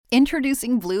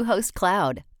Introducing Bluehost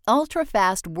Cloud,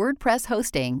 ultra-fast WordPress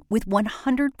hosting with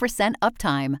 100%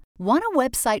 uptime. Want a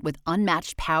website with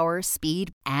unmatched power,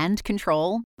 speed, and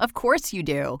control? Of course you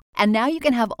do. And now you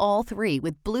can have all three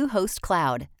with Bluehost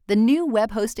Cloud, the new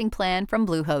web hosting plan from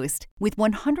Bluehost. With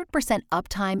 100%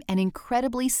 uptime and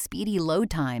incredibly speedy load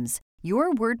times,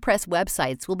 your WordPress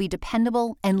websites will be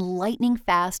dependable and lightning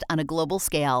fast on a global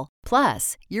scale.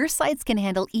 Plus, your sites can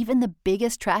handle even the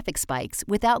biggest traffic spikes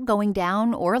without going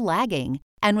down or lagging.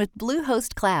 And with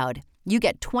Bluehost Cloud, you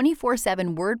get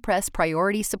 24/7 WordPress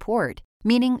priority support,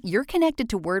 meaning you're connected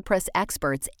to WordPress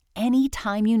experts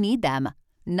anytime you need them.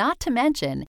 Not to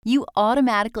mention, you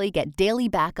automatically get daily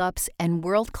backups and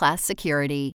world-class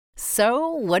security. So,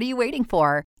 what are you waiting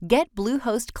for? Get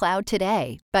Bluehost Cloud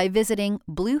today by visiting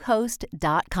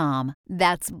Bluehost.com.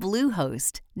 That's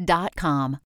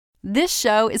Bluehost.com. This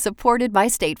show is supported by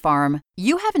State Farm.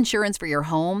 You have insurance for your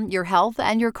home, your health,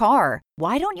 and your car.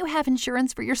 Why don't you have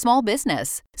insurance for your small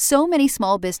business? So many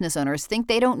small business owners think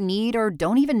they don't need or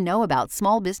don't even know about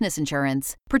small business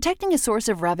insurance. Protecting a source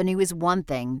of revenue is one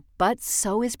thing, but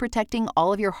so is protecting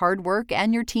all of your hard work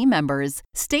and your team members.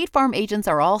 State Farm agents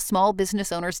are all small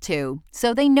business owners too,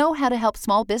 so they know how to help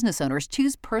small business owners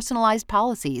choose personalized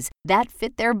policies that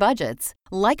fit their budgets.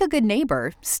 Like a good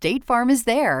neighbor, State Farm is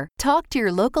there. Talk to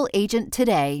your local agent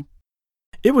today.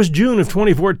 It was June of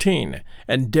 2014,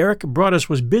 and Derek Broaddus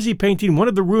was busy painting one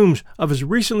of the rooms of his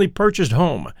recently purchased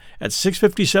home at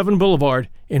 657 Boulevard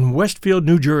in Westfield,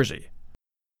 New Jersey.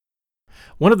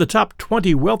 One of the top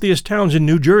 20 wealthiest towns in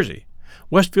New Jersey,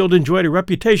 Westfield enjoyed a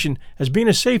reputation as being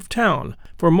a safe town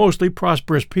for mostly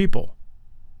prosperous people.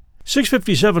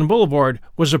 657 Boulevard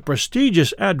was a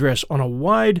prestigious address on a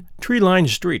wide,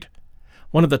 tree-lined street,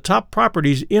 one of the top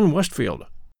properties in Westfield.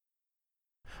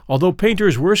 Although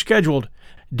painters were scheduled,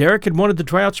 Derek had wanted to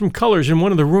try out some colors in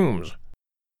one of the rooms.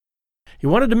 He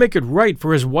wanted to make it right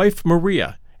for his wife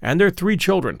Maria and their 3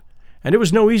 children, and it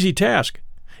was no easy task.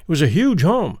 It was a huge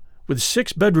home with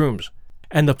 6 bedrooms,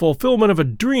 and the fulfillment of a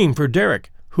dream for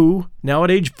Derek, who, now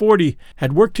at age 40,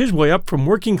 had worked his way up from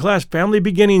working-class family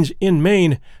beginnings in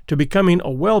Maine to becoming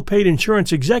a well-paid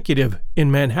insurance executive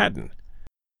in Manhattan.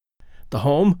 The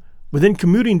home, within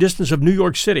commuting distance of New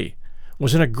York City,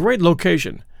 was in a great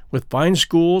location, with fine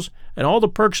schools and all the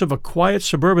perks of a quiet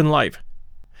suburban life.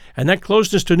 And that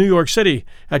closeness to New York City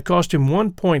had cost him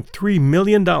 $1.3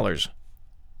 million.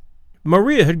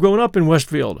 Maria had grown up in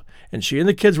Westfield, and she and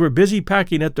the kids were busy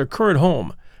packing at their current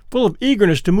home, full of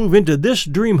eagerness to move into this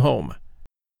dream home.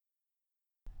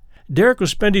 Derek was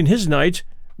spending his nights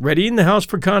readying the house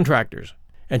for contractors,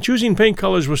 and choosing paint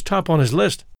colors was top on his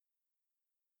list.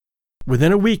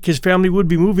 Within a week, his family would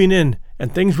be moving in,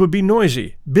 and things would be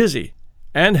noisy, busy,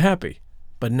 and happy,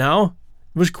 but now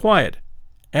it was quiet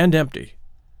and empty.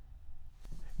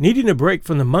 Needing a break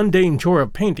from the mundane chore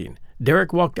of painting,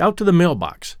 Derek walked out to the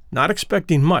mailbox, not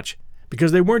expecting much,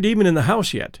 because they weren't even in the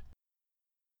house yet.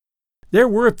 There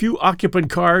were a few occupant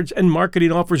cards and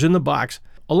marketing offers in the box,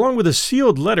 along with a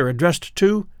sealed letter addressed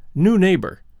to New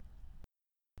Neighbor.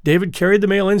 David carried the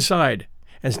mail inside,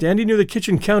 and standing near the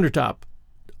kitchen countertop,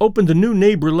 opened the New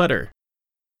Neighbor letter.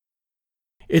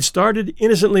 It started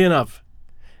innocently enough.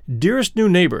 Dearest new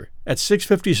neighbor at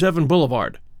 657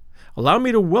 Boulevard, allow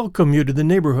me to welcome you to the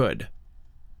neighborhood.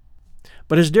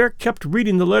 But as Derek kept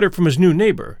reading the letter from his new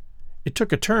neighbor, it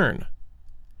took a turn.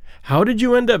 How did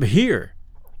you end up here?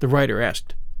 The writer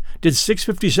asked. Did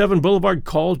 657 Boulevard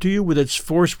call to you with its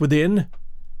force within?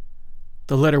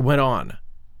 The letter went on.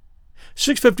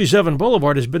 657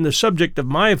 Boulevard has been the subject of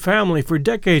my family for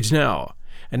decades now,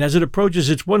 and as it approaches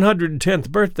its 110th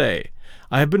birthday,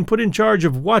 I have been put in charge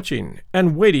of watching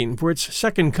and waiting for its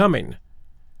second coming.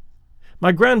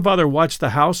 My grandfather watched the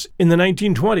house in the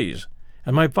 1920s,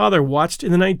 and my father watched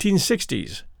in the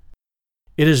 1960s.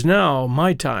 It is now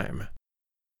my time.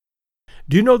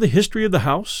 Do you know the history of the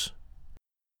house?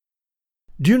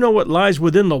 Do you know what lies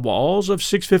within the walls of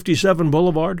 657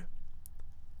 Boulevard?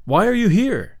 Why are you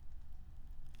here?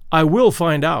 I will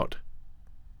find out.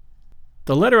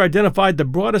 The letter identified the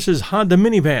Broaddus' Honda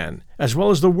minivan, as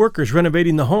well as the workers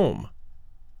renovating the home.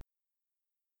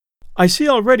 I see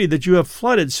already that you have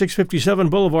flooded 657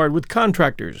 Boulevard with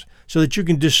contractors so that you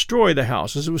can destroy the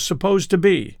house as it was supposed to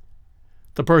be.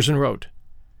 The person wrote,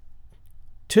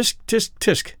 Tisk, tisk,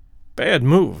 tisk. Bad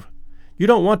move. You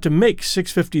don't want to make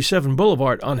 657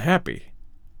 Boulevard unhappy.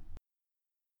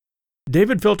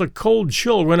 David felt a cold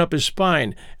chill run up his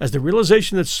spine as the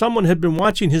realization that someone had been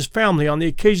watching his family on the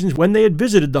occasions when they had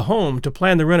visited the home to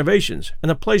plan the renovations and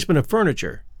the placement of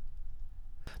furniture.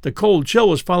 The cold chill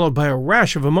was followed by a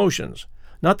rash of emotions,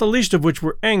 not the least of which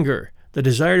were anger, the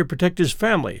desire to protect his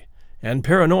family, and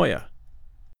paranoia.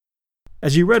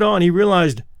 As he read on, he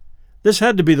realized this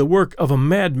had to be the work of a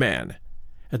madman.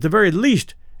 At the very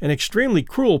least, an extremely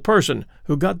cruel person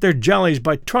who got their jollies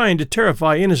by trying to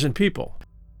terrify innocent people.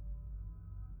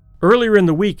 Earlier in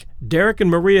the week, Derek and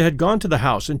Maria had gone to the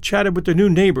house and chatted with their new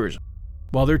neighbors,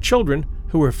 while their children,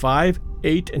 who were 5,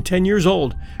 8, and 10 years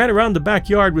old, ran around the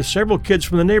backyard with several kids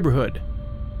from the neighborhood.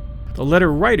 The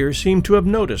letter writer seemed to have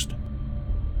noticed.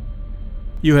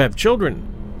 "You have children.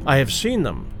 I have seen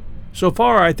them. So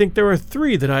far, I think there are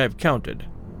 3 that I have counted,"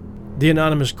 the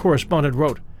anonymous correspondent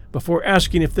wrote, before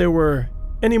asking if there were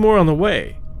any more on the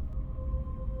way.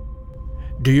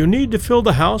 "Do you need to fill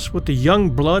the house with the young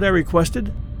blood I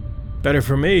requested? Better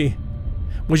for me.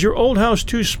 Was your old house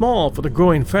too small for the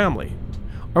growing family?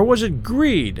 Or was it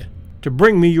greed to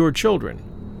bring me your children?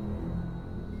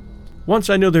 Once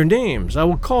I know their names, I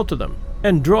will call to them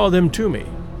and draw them to me."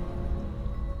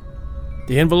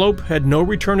 The envelope had no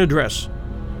return address.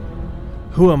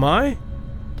 "Who am I?"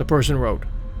 the person wrote.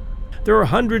 "There are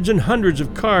hundreds and hundreds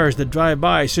of cars that drive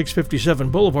by 657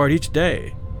 Boulevard each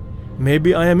day.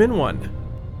 Maybe I am in one.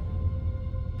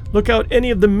 Look out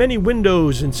any of the many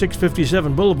windows in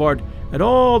 657 Boulevard at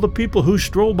all the people who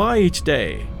stroll by each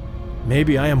day.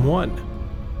 Maybe I am one."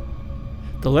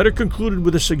 The letter concluded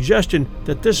with a suggestion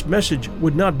that this message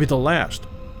would not be the last.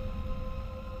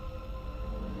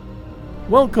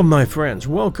 "Welcome, my friends,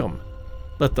 welcome.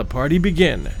 Let the party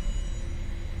begin,"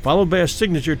 followed by a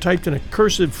signature typed in a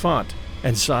cursive font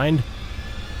and signed,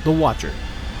 "The Watcher."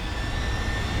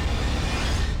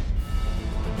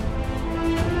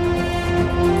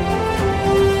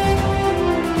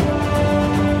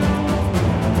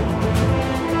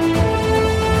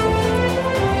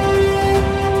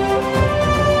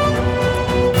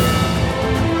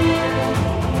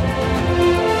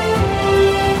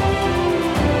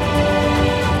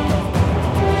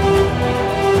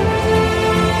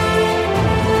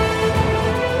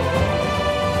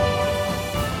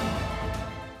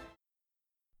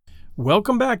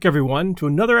 Welcome back, everyone, to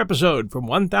another episode from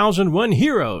 1001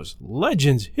 Heroes,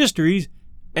 Legends, Histories,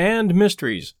 and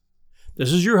Mysteries.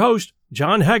 This is your host,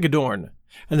 John Hagedorn,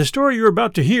 and the story you're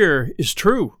about to hear is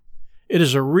true. It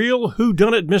is a real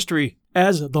whodunit mystery,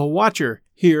 as the Watcher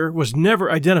here was never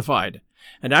identified,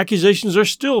 and accusations are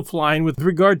still flying with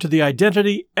regard to the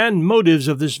identity and motives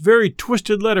of this very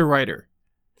twisted letter writer.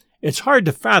 It's hard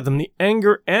to fathom the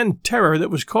anger and terror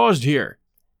that was caused here,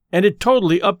 and it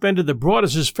totally upended the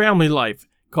Broadus' family life,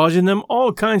 causing them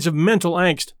all kinds of mental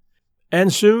angst,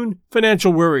 and soon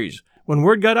financial worries when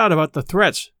word got out about the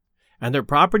threats, and their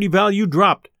property value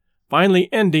dropped, finally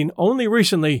ending only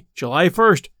recently, July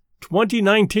 1st,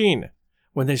 2019,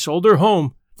 when they sold their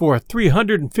home for a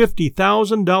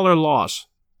 $350,000 loss.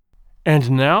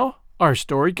 And now, our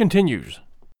story continues.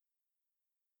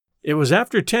 It was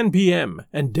after 10 p.m.,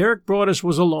 and Derek Broadus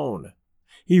was alone.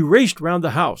 He raced round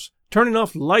the house, turning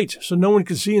off lights so no one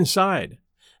could see inside,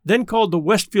 then called the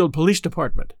Westfield Police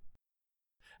Department.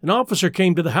 An officer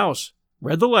came to the house,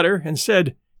 read the letter, and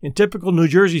said, in typical New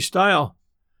Jersey style,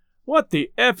 "What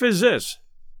the F is this?"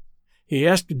 He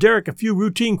asked Derek a few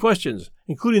routine questions,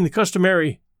 including the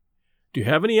customary, "Do you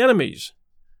have any enemies?"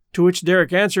 To which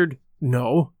Derek answered,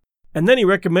 "No," and then he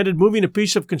recommended moving a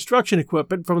piece of construction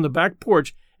equipment from the back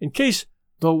porch in case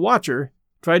the Watcher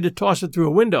tried to toss it through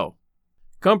a window.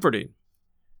 Comforting.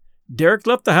 Derek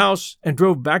left the house and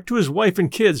drove back to his wife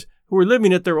and kids, who were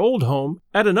living at their old home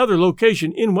at another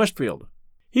location in Westfield.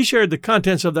 He shared the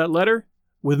contents of that letter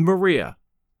with Maria.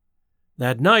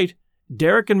 That night,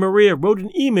 Derek and Maria wrote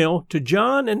an email to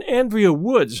John and Andrea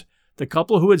Woods, the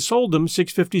couple who had sold them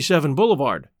 657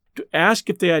 Boulevard, to ask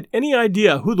if they had any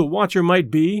idea who the Watcher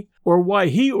might be or why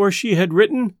he or she had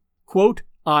written, quote,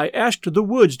 "I asked the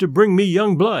Woods to bring me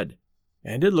young blood,"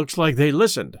 and it looks like they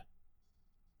listened.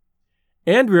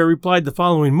 Andrea replied the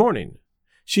following morning.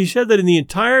 She said that in the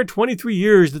entire 23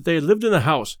 years that they had lived in the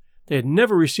house, they had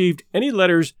never received any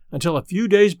letters until a few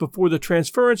days before the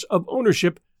transference of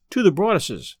ownership to the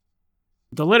Broaduses.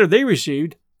 The letter they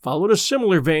received followed a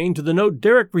similar vein to the note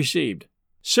Derek received,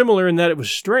 similar in that it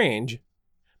was strange,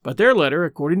 but their letter,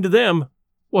 according to them,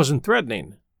 wasn't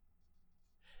threatening.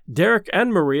 Derek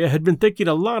and Maria had been thinking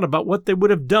a lot about what they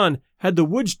would have done had the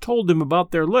Woods told them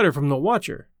about their letter from the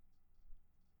Watcher.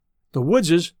 The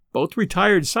Woodses, both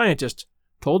retired scientists,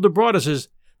 told the Broaduses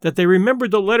that they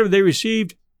remembered the letter they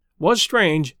received was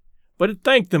strange, but it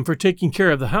thanked them for taking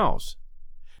care of the house.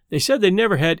 They said they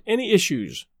never had any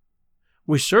issues.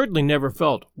 "We certainly never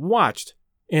felt watched,"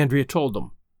 Andrea told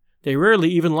them. "They rarely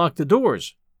even locked the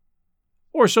doors."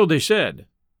 Or so they said.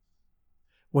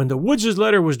 When the Woods'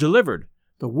 letter was delivered,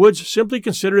 the Woods simply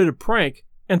considered it a prank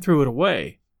and threw it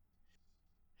away.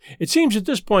 It seems at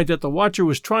this point that the watcher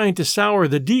was trying to sour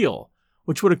the deal,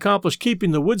 which would accomplish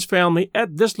keeping the Woods family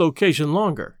at this location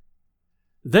longer.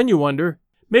 Then you wonder,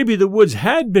 maybe the Woods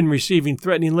had been receiving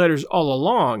threatening letters all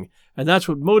along, and that's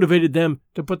what motivated them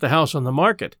to put the house on the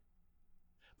market.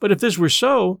 But if this were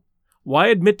so, why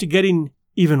admit to getting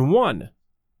even one?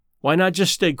 Why not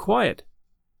just stay quiet?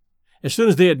 As soon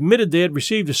as they admitted they had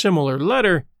received a similar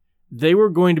letter, they were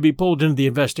going to be pulled into the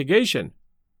investigation.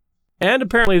 And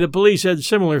apparently the police had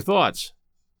similar thoughts.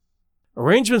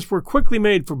 Arrangements were quickly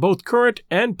made for both current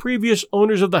and previous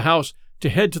owners of the house to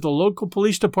head to the local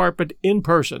police department in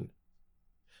person.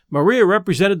 Maria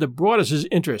represented the Broaddus'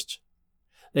 interests.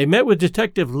 They met with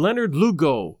Detective Leonard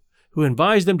Lugo, who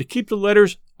advised them to keep the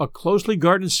letters a closely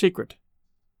guarded secret.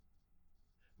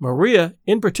 Maria,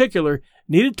 in particular,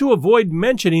 needed to avoid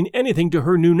mentioning anything to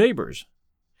her new neighbors.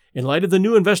 In light of the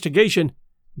new investigation,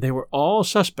 they were all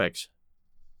suspects.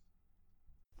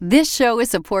 This show is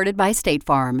supported by State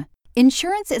Farm.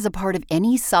 Insurance is a part of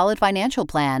any solid financial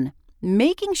plan.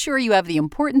 Making sure you have the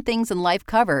important things in life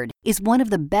covered is one of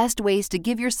the best ways to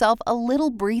give yourself a little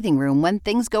breathing room when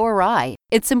things go awry.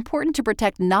 It's important to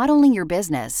protect not only your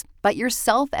business, but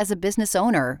yourself as a business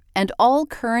owner and all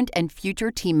current and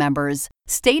future team members.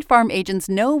 State Farm agents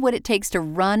know what it takes to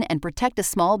run and protect a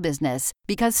small business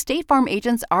because State Farm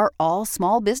agents are all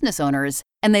small business owners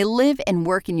and they live and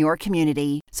work in your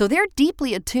community. So they're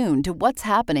deeply attuned to what's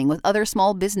happening with other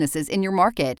small businesses in your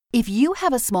market. If you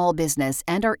have a small business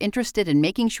and are interested in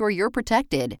making sure you're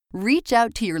protected, reach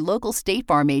out to your local State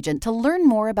Farm agent to learn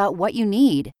more about what you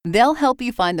need. They'll help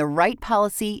you find the right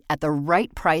policy at the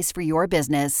right price for your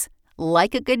business.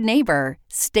 Like a good neighbor,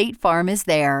 State Farm is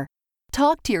there.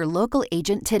 Talk to your local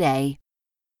agent today.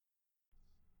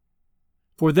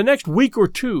 For the next week or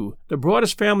two, the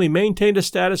Broaddus family maintained a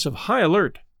status of high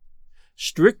alert.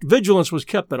 Strict vigilance was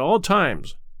kept at all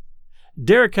times.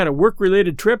 Derek had a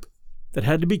work-related trip that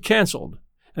had to be canceled,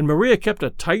 and Maria kept a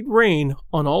tight rein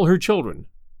on all her children.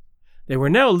 They were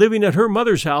now living at her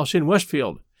mother's house in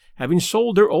Westfield, having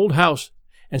sold their old house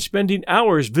and spending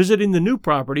hours visiting the new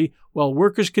property while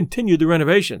workers continued the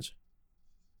renovations.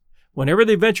 Whenever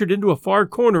they ventured into a far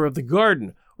corner of the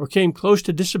garden or came close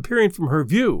to disappearing from her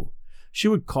view, she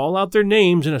would call out their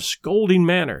names in a scolding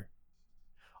manner.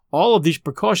 All of these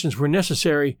precautions were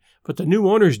necessary, but the new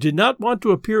owners did not want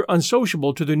to appear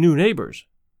unsociable to their new neighbors.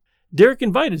 Derek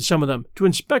invited some of them to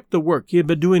inspect the work he had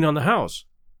been doing on the house.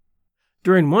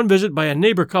 During one visit by a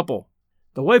neighbor couple,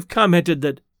 the wife commented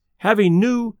that having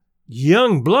new,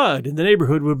 young blood in the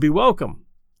neighborhood would be welcome.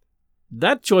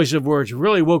 That choice of words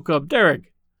really woke up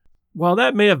Derek. While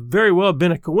that may have very well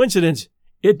been a coincidence,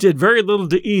 it did very little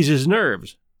to ease his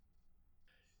nerves.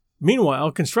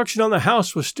 Meanwhile, construction on the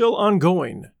house was still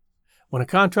ongoing. When a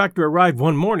contractor arrived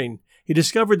one morning, he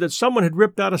discovered that someone had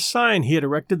ripped out a sign he had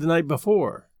erected the night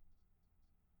before.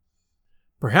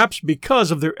 Perhaps because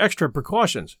of their extra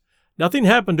precautions, nothing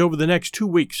happened over the next 2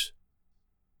 weeks.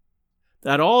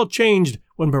 That all changed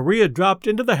when Maria dropped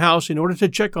into the house in order to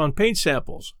check on paint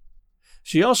samples.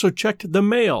 She also checked the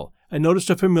mail and noticed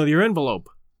a familiar envelope.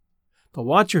 The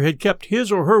watcher had kept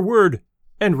his or her word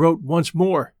and wrote once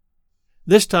more.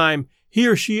 This time, he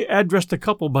or she addressed the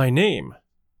couple by name.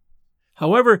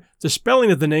 However, the spelling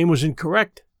of the name was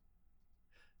incorrect.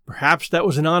 Perhaps that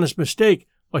was an honest mistake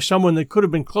by someone that could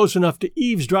have been close enough to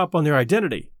eavesdrop on their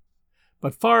identity,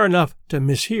 but far enough to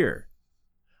mishear.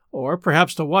 Or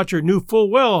perhaps the watcher knew full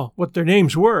well what their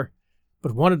names were,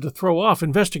 but wanted to throw off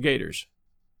investigators.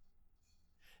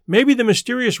 Maybe the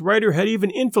mysterious writer had even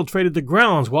infiltrated the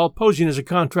grounds while posing as a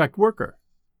contract worker.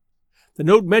 The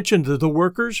note mentioned the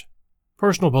workers,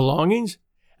 personal belongings,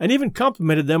 and even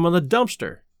complimented them on the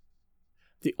dumpster.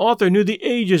 The author knew the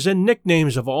ages and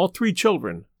nicknames of all 3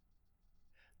 children.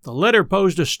 The letter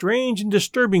posed a strange and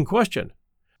disturbing question,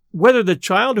 whether the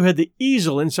child who had the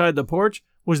easel inside the porch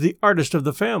was the artist of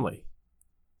the family.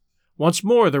 Once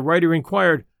more the writer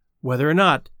inquired whether or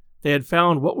not they had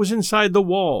found what was inside the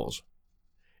walls.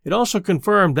 It also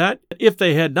confirmed that, if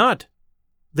they had not,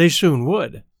 they soon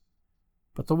would.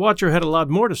 But the watcher had a lot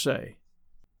more to say.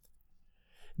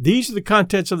 These are the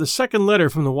contents of the second letter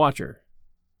from the watcher.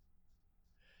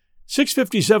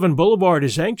 657 Boulevard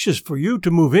is anxious for you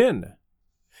to move in.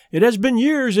 It has been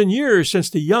years and years since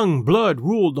the young blood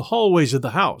ruled the hallways of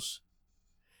the house.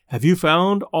 Have you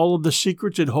found all of the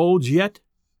secrets it holds yet?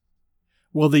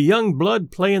 Will the young blood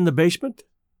play in the basement?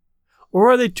 Or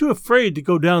are they too afraid to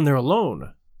go down there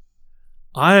alone?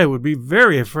 I would be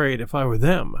very afraid if I were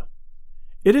them.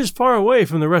 It is far away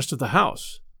from the rest of the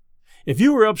house. If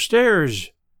you were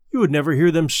upstairs, you would never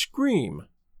hear them scream.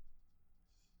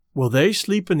 Will they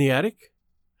sleep in the attic?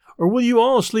 Or will you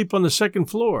all sleep on the second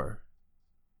floor?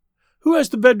 Who has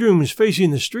the bedrooms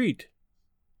facing the street?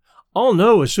 I'll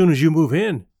know as soon as you move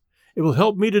in. It will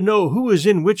help me to know who is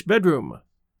in which bedroom.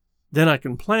 Then I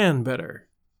can plan better.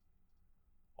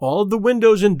 All of the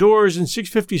windows and doors in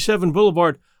 657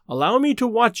 Boulevard allow me to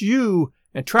watch you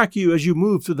and track you as you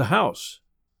move through the house.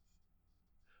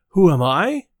 Who am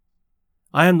I?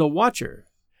 I am the watcher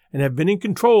and have been in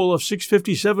control of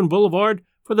 657 Boulevard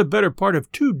for the better part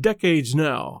of 2 decades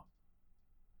now.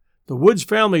 The Woods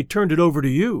family turned it over to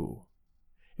you.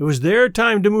 It was their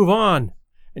time to move on,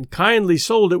 and kindly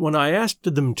sold it when I asked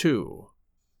them to.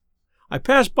 I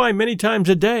pass by many times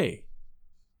a day.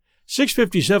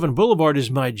 657 Boulevard is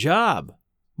my job,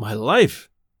 my life,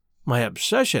 my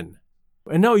obsession.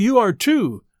 And now you are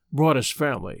too, Broadus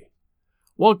family.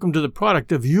 Welcome to the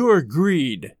product of your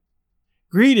greed.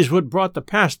 Greed is what brought the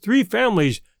past 3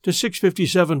 families to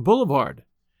 657 Boulevard,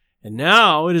 and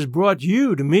now it has brought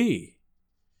you to me.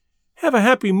 Have a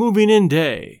happy moving-in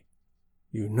day.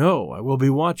 You know I will be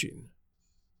watching.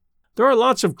 There are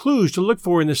lots of clues to look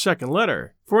for in the second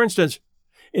letter. For instance,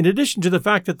 in addition to the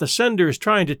fact that the sender is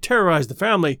trying to terrorize the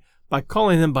family by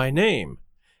calling them by name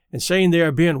and saying they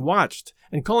are being watched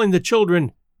and calling the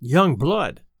children young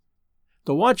blood,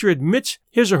 the watcher admits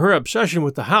his or her obsession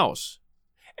with the house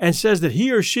and says that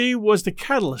he or she was the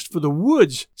catalyst for the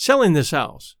Woods selling this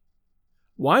house.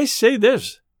 Why say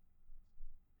this?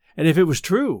 And if it was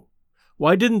true,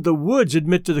 why didn't the Woods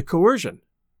admit to the coercion?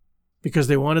 Because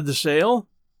they wanted the sale?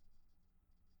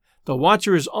 The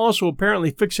watcher is also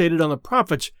apparently fixated on the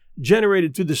profits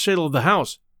generated through the sale of the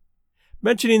house,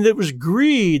 mentioning that it was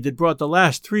greed that brought the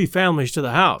last 3 families to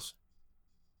the house.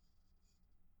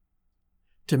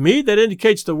 To me, that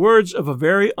indicates the words of a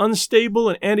very unstable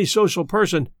and antisocial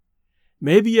person,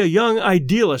 maybe a young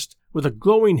idealist with a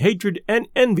glowing hatred and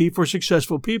envy for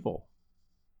successful people.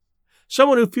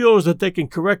 Someone who feels that they can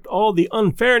correct all the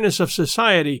unfairness of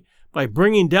society by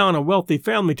bringing down a wealthy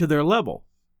family to their level,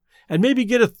 and maybe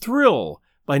get a thrill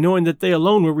by knowing that they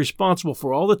alone were responsible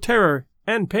for all the terror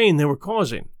and pain they were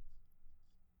causing.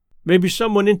 Maybe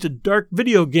someone into dark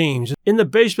video games in the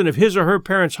basement of his or her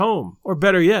parents' home, or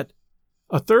better yet,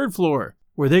 a 3rd floor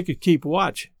where they could keep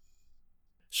watch.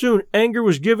 Soon anger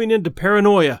was giving in to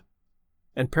paranoia,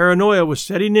 and paranoia was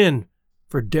setting in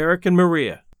for Derek and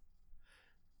Maria.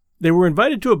 They were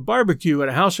invited to a barbecue at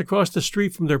a house across the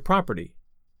street from their property.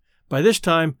 By this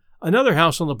time, another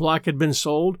house on the block had been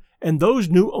sold, and those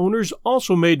new owners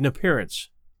also made an appearance.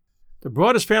 The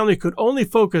Broadus family could only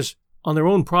focus on their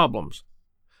own problems.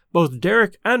 Both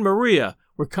Derek and Maria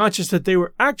were conscious that they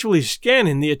were actually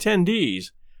scanning the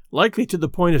attendees, likely to the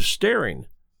point of staring.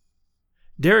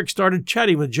 Derek started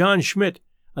chatting with John Schmidt,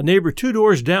 a neighbor 2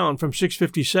 doors down from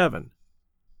 657.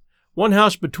 One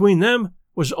house between them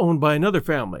was owned by another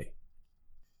family.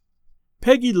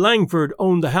 Peggy Langford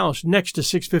owned the house next to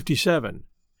 657.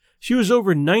 She was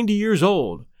over 90 years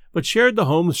old, but shared the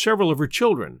home with several of her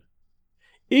children.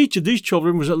 Each of these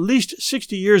children was at least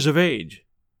 60 years of age.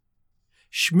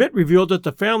 Schmidt revealed that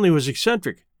the family was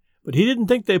eccentric, but he didn't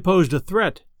think they posed a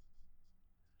threat.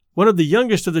 One of the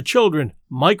youngest of the children,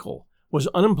 Michael, was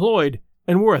unemployed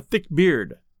and wore a thick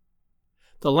beard.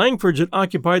 The Langfords had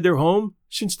occupied their home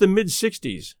since the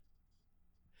mid-60s.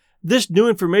 This new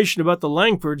information about the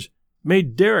Langfords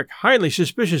made Derek highly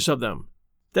suspicious of them.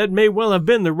 That may well have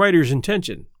been the writer's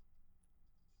intention.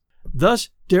 Thus,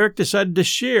 Derek decided to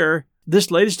share this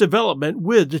latest development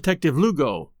with Detective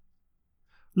Lugo.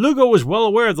 Lugo was well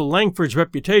aware of the Langfords'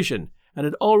 reputation and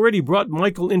had already brought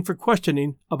Michael in for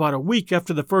questioning about a week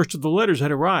after the first of the letters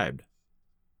had arrived.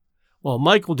 While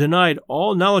Michael denied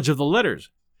all knowledge of the letters,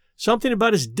 something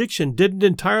about his diction didn't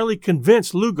entirely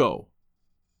convince Lugo.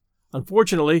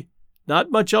 Unfortunately,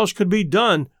 not much else could be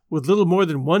done with little more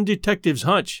than one detective's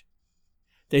hunch.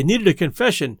 They needed a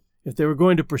confession if they were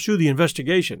going to pursue the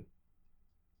investigation.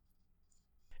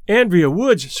 Andrea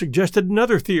Woods suggested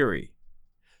another theory.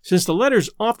 Since the letters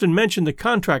often mentioned the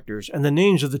contractors and the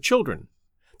names of the children,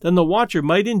 then the watcher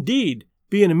might indeed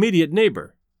be an immediate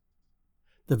neighbor.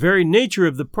 The very nature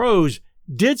of the prose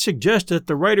did suggest that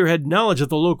the writer had knowledge of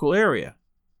the local area.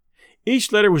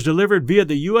 Each letter was delivered via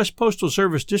the U.S. Postal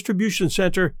Service Distribution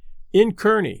Center in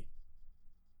Kearney.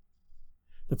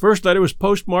 The first letter was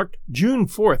postmarked June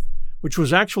 4th, which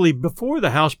was actually before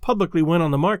the house publicly went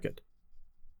on the market.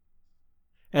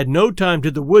 At no time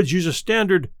did the Woods use a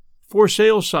standard for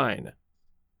sale sign.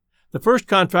 The first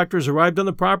contractors arrived on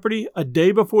the property a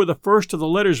day before the first of the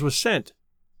letters was sent,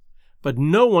 but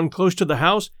no one close to the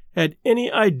house had any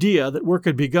idea that work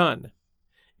had begun.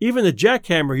 Even the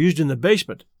jackhammer used in the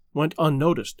basement went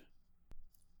unnoticed.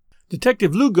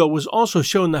 Detective Lugo was also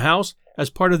shown the house as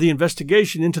part of the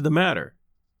investigation into the matter.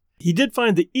 He did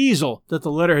find the easel that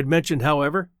the letter had mentioned,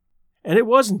 however, and it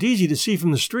wasn't easy to see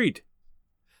from the street.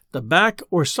 The back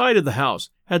or side of the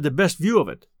house had the best view of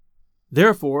it.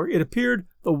 Therefore, it appeared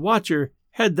the watcher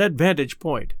had that vantage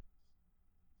point.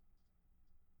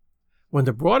 When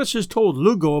the Broaddus's told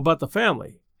Lugo about the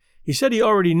family, he said he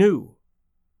already knew.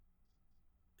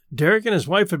 Derek and his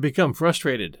wife had become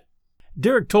frustrated.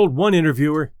 Derek told one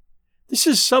interviewer, "This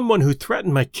is someone who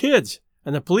threatened my kids,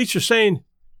 and the police are saying,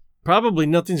 probably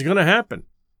nothing's going to happen.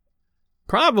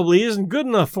 Probably isn't good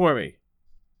enough for me."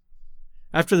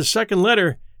 After the second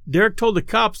letter, Derek told the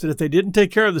cops that if they didn't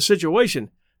take care of the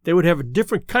situation, they would have a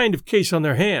different kind of case on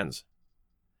their hands.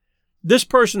 "This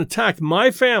person attacked my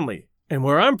family, and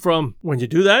where I'm from, when you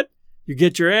do that, you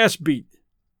get your ass beat."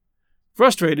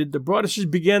 Frustrated, the Broadduses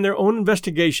began their own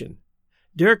investigation.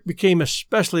 Derek became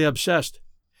especially obsessed.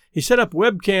 He set up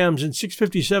webcams in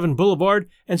 657 Boulevard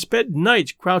and spent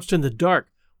nights crouched in the dark,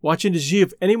 watching to see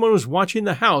if anyone was watching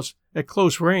the house at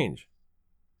close range.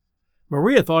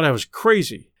 "Maria thought I was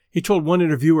crazy," he told one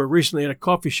interviewer recently at a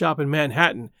coffee shop in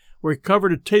Manhattan, where he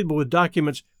covered a table with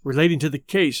documents relating to the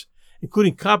case,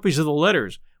 including copies of the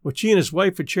letters, which he and his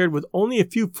wife had shared with only a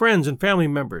few friends and family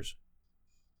members.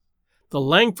 The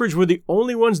Langfords were the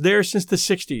only ones there since the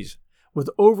 60s, with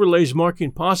overlays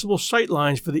marking possible sight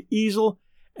lines for the easel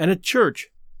and a church,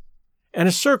 and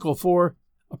a circle for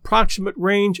approximate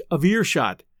range of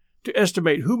earshot to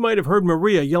estimate who might have heard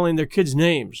Maria yelling their kids'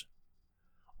 names.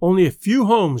 Only a few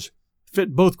homes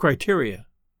fit both criteria.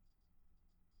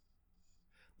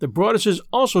 The Broadduses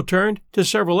also turned to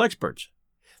several experts.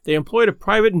 They employed a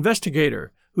private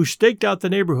investigator who staked out the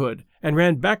neighborhood and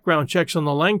ran background checks on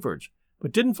the Langfords,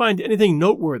 but didn't find anything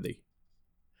noteworthy.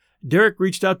 Derek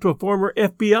reached out to a former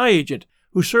FBI agent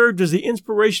who served as the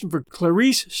inspiration for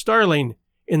Clarice Starling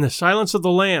in The Silence of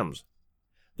the Lambs.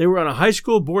 They were on a high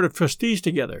school board of trustees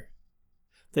together.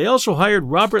 They also hired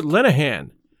Robert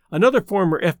Lenehan, another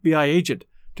former FBI agent,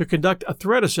 to conduct a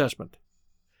threat assessment.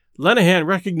 Lenehan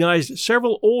recognized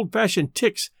several old-fashioned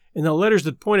tics in the letters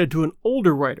that pointed to an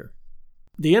older writer.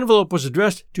 The envelope was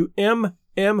addressed to M.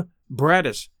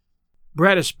 Braddus.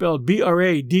 Braddus spelled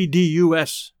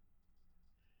Braddus.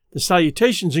 The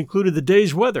salutations included the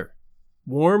day's weather,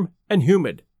 warm and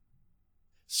humid,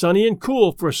 sunny and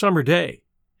cool for a summer day,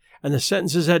 and the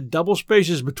sentences had double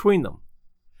spaces between them.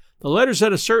 The letters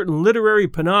had a certain literary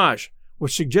panache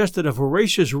which suggested a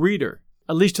voracious reader,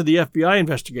 at least to the FBI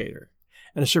investigator,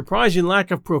 and a surprising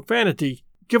lack of profanity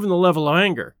given the level of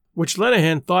anger, which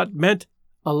Lenehan thought meant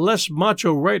a less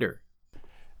macho writer.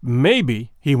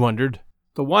 Maybe, he wondered,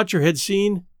 the watcher had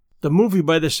seen the movie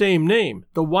by the same name,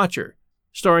 The Watcher,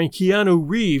 starring Keanu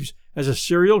Reeves as a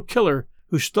serial killer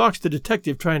who stalks the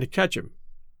detective trying to catch him.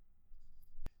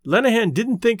 Lenehan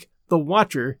didn't think The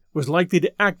Watcher was likely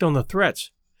to act on the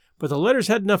threats, but the letters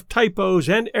had enough typos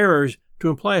and errors to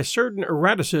imply a certain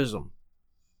erraticism.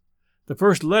 The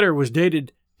first letter was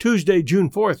dated Tuesday, June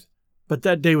 4th, but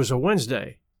that day was a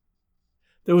Wednesday.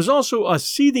 There was also a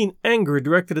seething anger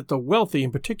directed at the wealthy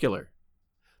in particular.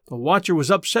 The watcher was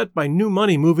upset by new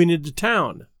money moving into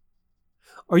town.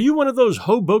 Are you one of those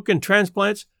Hoboken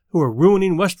transplants who are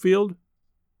ruining Westfield?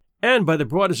 And by the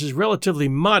Broaddus's relatively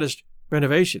modest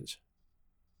renovations.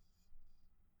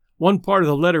 One part of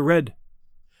the letter read,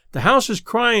 "The house is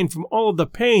crying from all of the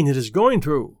pain it is going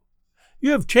through.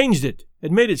 You have changed it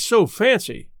and made it so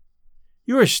fancy.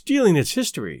 You are stealing its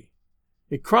history.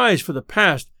 It cries for the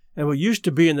past and what used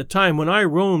to be in the time when I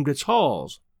roamed its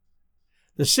halls.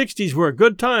 The 60s were a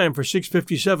good time for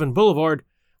 657 Boulevard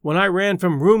when I ran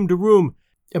from room to room,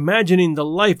 imagining the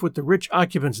life with the rich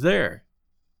occupants there.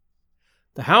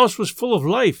 The house was full of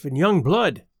life and young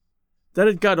blood. Then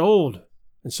it got old,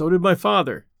 and so did my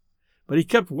father. But he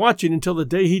kept watching until the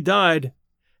day he died,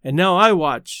 and now I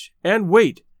watch and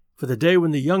wait for the day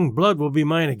when the young blood will be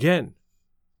mine again."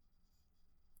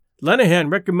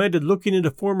 Lenehan recommended looking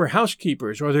into former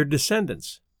housekeepers or their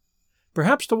descendants.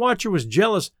 Perhaps the watcher was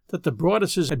jealous that the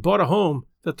Broadduses had bought a home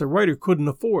that the writer couldn't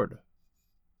afford.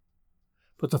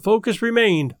 But the focus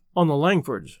remained on the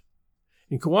Langfords.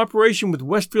 In cooperation with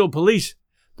Westfield police,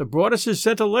 the Broadduses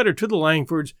sent a letter to the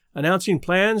Langfords announcing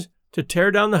plans to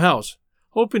tear down the house,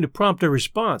 hoping to prompt a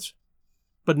response.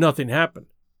 But nothing happened.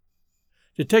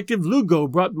 Detective Lugo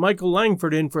brought Michael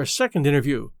Langford in for a second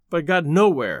interview, but got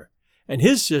nowhere, and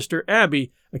his sister,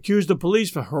 Abby, accused the police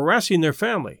for harassing their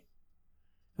family.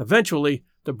 Eventually,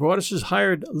 the Broadduses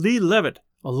hired Lee Levitt,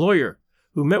 a lawyer,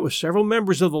 who met with several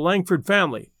members of the Langford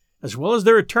family, as well as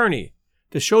their attorney,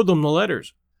 to show them the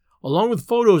letters, along with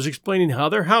photos explaining how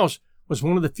their house was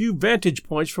one of the few vantage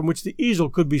points from which the easel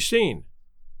could be seen.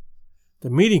 The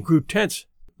meeting grew tense.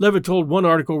 Levitt told one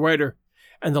article writer,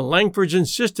 and the Langfords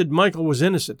insisted Michael was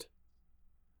innocent.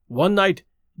 One night,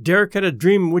 Derek had a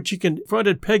dream in which he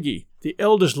confronted Peggy, the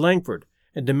eldest Langford,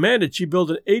 and demanded she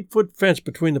build an 8-foot fence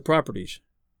between the properties.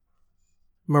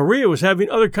 Maria was having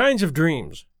other kinds of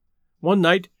dreams. One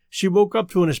night, she woke up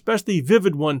to an especially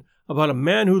vivid one about a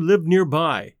man who lived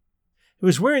nearby. He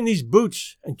was wearing these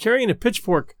boots and carrying a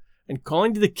pitchfork and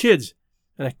calling to the kids,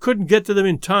 and I couldn't get to them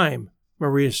in time,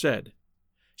 Maria said.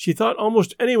 She thought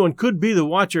almost anyone could be the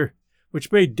watcher,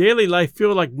 which made daily life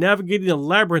feel like navigating a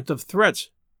labyrinth of threats.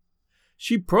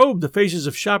 She probed the faces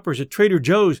of shoppers at Trader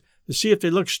Joe's to see if they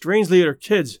looked strangely at her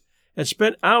kids, and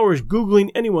spent hours Googling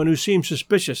anyone who seemed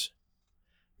suspicious.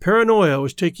 Paranoia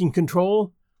was taking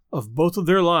control of both of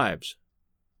their lives.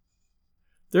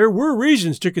 There were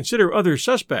reasons to consider other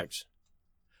suspects.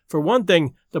 For one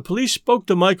thing, the police spoke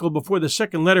to Michael before the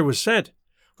second letter was sent,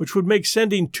 which would make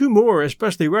sending 2 more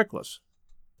especially reckless.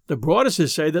 The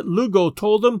Broadduses say that Lugo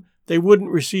told them they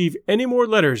wouldn't receive any more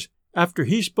letters after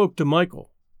he spoke to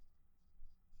Michael.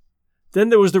 Then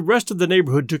there was the rest of the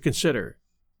neighborhood to consider.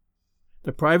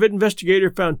 The private investigator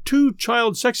found 2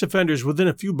 child sex offenders within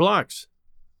a few blocks.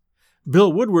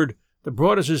 Bill Woodward, the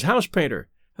Broadduses' house painter,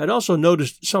 had also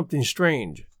noticed something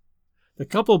strange. The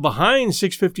couple behind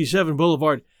 657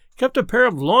 Boulevard kept a pair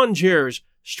of lawn chairs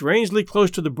strangely close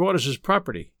to the Broadduses'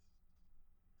 property.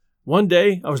 One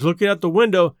day, I was looking out the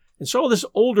window and saw this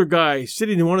older guy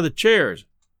sitting in one of the chairs.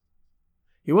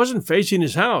 He wasn't facing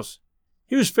his house.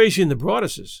 He was facing the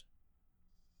Broadduses.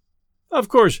 Of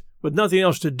course, with nothing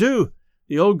else to do,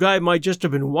 the old guy might just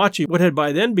have been watching what had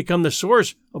by then become the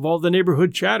source of all the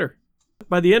neighborhood chatter.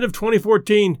 By the end of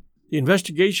 2014, the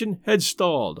investigation had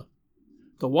stalled.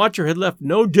 The watcher had left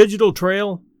no digital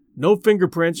trail, no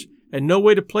fingerprints, and no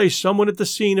way to place someone at the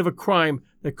scene of a crime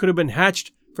that could have been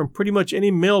hatched from pretty much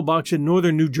any mailbox in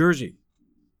northern New Jersey.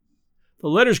 The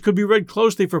letters could be read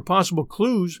closely for possible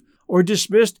clues or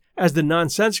dismissed as the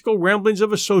nonsensical ramblings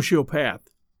of a sociopath.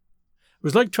 It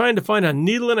was like trying to find a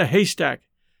needle in a haystack,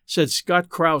 said Scott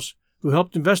Krause, who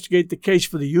helped investigate the case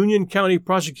for the Union County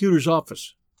Prosecutor's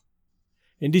Office.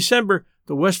 In December,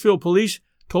 the Westfield police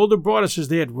told the Broadduses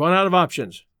they had run out of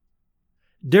options.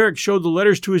 Derek showed the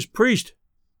letters to his priest,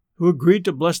 who agreed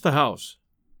to bless the house.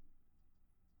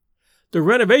 The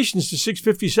renovations to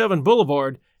 657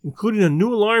 Boulevard, including a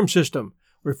new alarm system,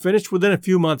 were finished within a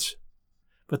few months.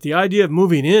 But the idea of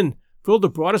moving in filled the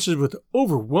Broadduses with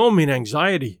overwhelming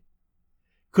anxiety.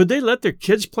 Could they let their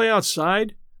kids play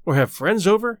outside or have friends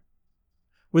over?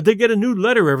 Would they get a new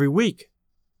letter every week?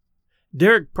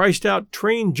 Derek priced out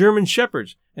trained German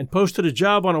shepherds and posted a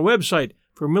job on a website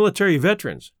for military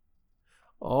veterans.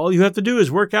 All you have to do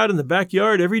is work out in the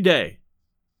backyard every day.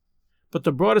 But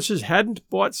the Broadduses hadn't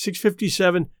bought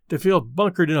 657 to feel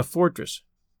bunkered in a fortress.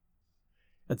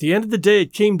 At the end of the day,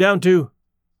 it came down to,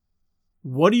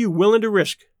 what are you willing to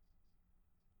risk?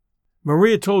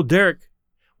 Maria told Derek,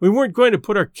 we weren't going to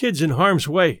put our kids in harm's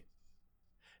way.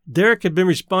 Derek had been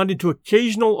responding to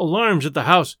occasional alarms at the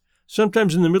house,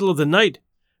 sometimes in the middle of the night,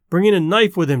 bringing a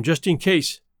knife with him just in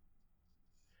case.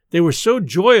 They were so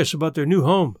joyous about their new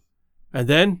home, and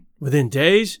then, within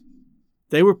days,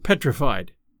 they were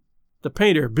petrified. The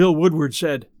painter, Bill Woodward,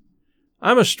 said,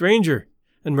 I'm a stranger,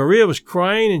 and Maria was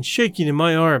crying and shaking in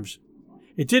my arms.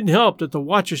 It didn't help that the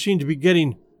watcher seemed to be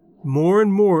getting more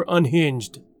and more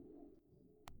unhinged.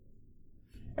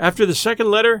 After the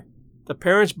second letter, the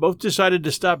parents both decided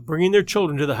to stop bringing their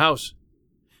children to the house.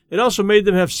 It also made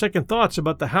them have second thoughts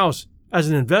about the house as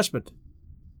an investment.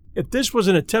 If this was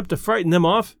an attempt to frighten them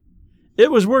off, it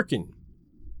was working.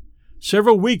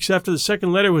 Several weeks after the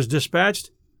second letter was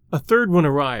dispatched, a third one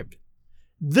arrived.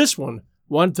 This one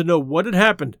wanted to know what had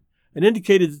happened and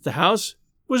indicated that the house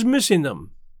was missing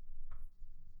them.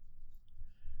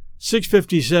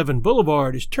 657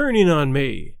 Boulevard is turning on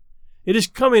me. It is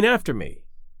coming after me.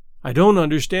 I don't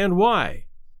understand why.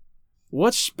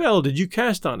 What spell did you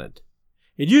cast on it?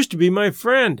 It used to be my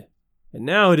friend, and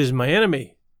now it is my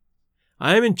enemy.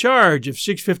 I am in charge of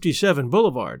 657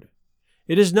 Boulevard.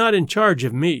 It is not in charge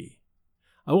of me.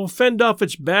 I will fend off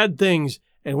its bad things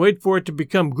and wait for it to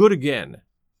become good again.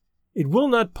 It will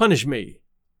not punish me.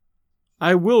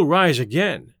 I will rise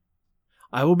again.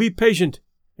 I will be patient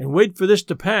and wait for this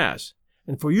to pass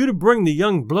and for you to bring the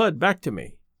young blood back to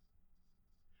me.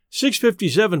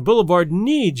 657 Boulevard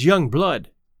needs young blood.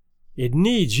 It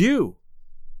needs you.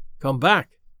 Come back.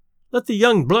 Let the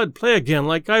young blood play again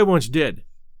like I once did.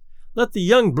 Let the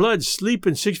young blood sleep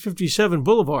in 657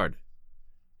 Boulevard.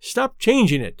 Stop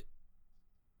changing it.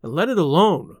 And let it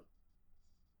alone.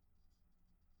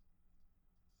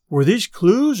 Were these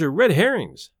clues or red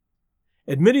herrings?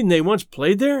 Admitting they once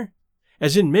played there?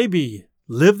 As in maybe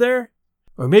lived there?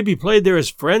 Or maybe played there as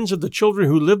friends of the children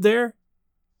who lived there?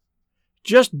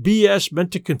 Just BS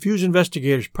meant to confuse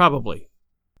investigators, probably.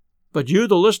 But you,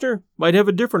 the listener, might have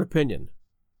a different opinion.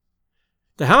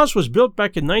 The house was built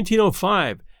back in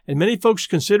 1905, and many folks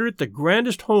consider it the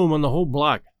grandest home on the whole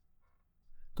block.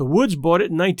 The Woods bought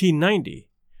it in 1990,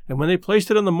 and when they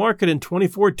placed it on the market in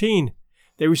 2014,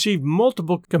 they received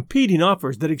multiple competing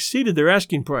offers that exceeded their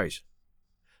asking price.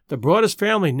 The Broaddus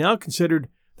family now considered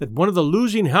that one of the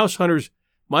losing house hunters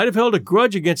might have held a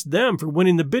grudge against them for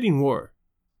winning the bidding war.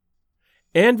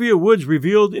 Andrea Woods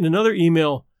revealed in another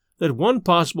email that one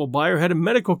possible buyer had a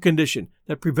medical condition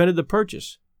that prevented the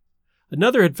purchase.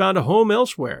 Another had found a home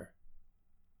elsewhere.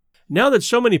 Now that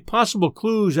so many possible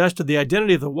clues as to the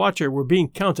identity of the watcher were being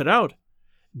counted out,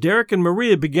 Derek and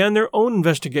Maria began their own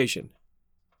investigation.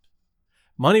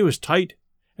 Money was tight,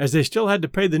 as they still had to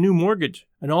pay the new mortgage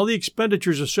and all the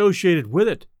expenditures associated with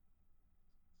it.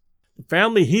 The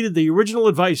family heeded the original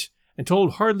advice and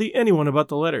told hardly anyone about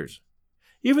the letters.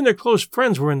 Even their close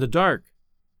friends were in the dark.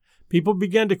 People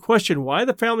began to question why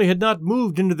the family had not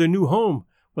moved into their new home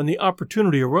when the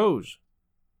opportunity arose.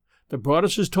 The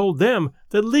Broadduses told them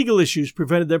that legal issues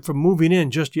prevented them from moving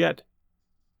in just yet.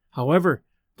 However,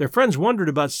 their friends wondered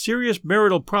about serious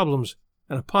marital problems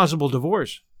and a possible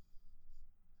divorce.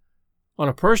 On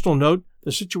a personal note,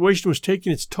 the situation was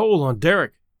taking its toll on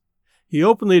Derek. He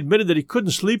openly admitted that he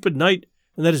couldn't sleep at night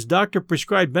and that his doctor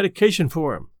prescribed medication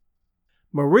for him.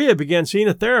 Maria began seeing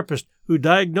a therapist who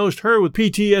diagnosed her with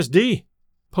PTSD,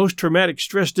 post-traumatic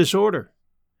stress disorder.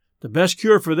 The best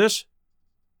cure for this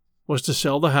was to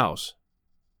sell the house.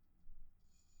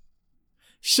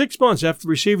 6 months after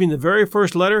receiving the very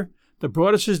first letter, the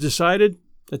Broadduses decided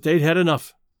that they'd had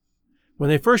enough. When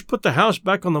they first put the house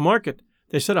back on the market,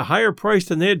 they set a higher price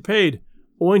than they had paid,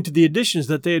 owing to the additions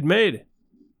that they had made.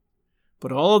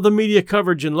 But all of the media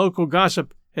coverage and local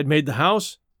gossip had made the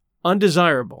house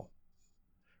undesirable.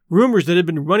 Rumors that had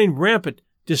been running rampant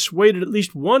dissuaded at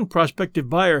least one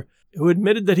prospective buyer who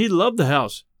admitted that he loved the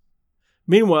house.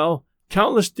 Meanwhile,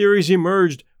 countless theories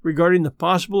emerged regarding the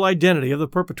possible identity of the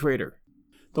perpetrator.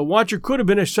 The watcher could have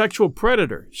been a sexual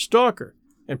predator, stalker,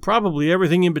 and probably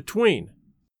everything in between.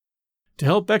 To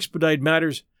help expedite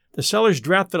matters, the sellers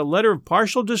drafted a letter of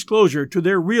partial disclosure to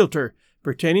their realtor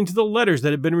pertaining to the letters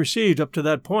that had been received up to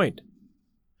that point.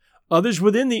 Others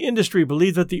within the industry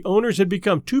believed that the owners had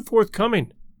become too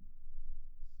forthcoming.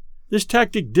 This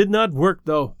tactic did not work,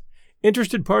 though.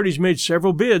 Interested parties made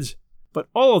several bids, but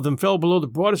all of them fell below the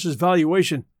Broadduses'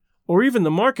 valuation or even the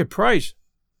market price.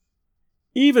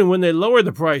 Even when they lowered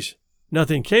the price,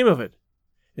 nothing came of it.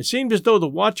 It seemed as though the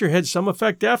watcher had some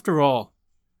effect after all,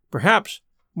 perhaps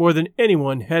more than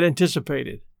anyone had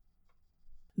anticipated.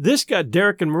 This got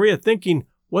Derek and Maria thinking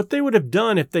what they would have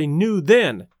done if they knew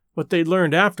then what they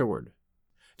learned afterward.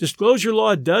 Disclosure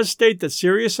law does state that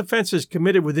serious offenses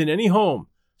committed within any home,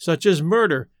 such as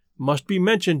murder, must be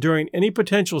mentioned during any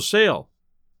potential sale.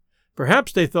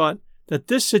 Perhaps they thought that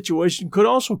this situation could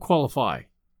also qualify.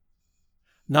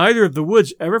 Neither of the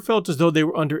Woods ever felt as though they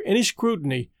were under any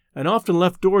scrutiny and often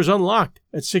left doors unlocked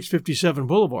at 657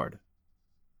 Boulevard.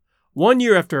 1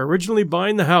 year after originally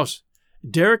buying the house,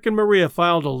 Derek and Maria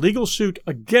filed a legal suit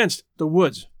against the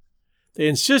Woods. They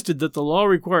insisted that the law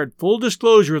required full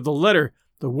disclosure of the letter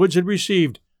the Woods had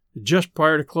received just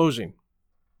prior to closing.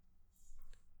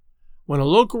 When a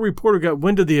local reporter got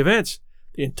wind of the events,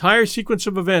 the entire sequence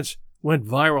of events went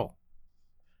viral.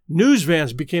 News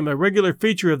vans became a regular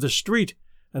feature of the street,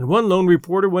 and one lone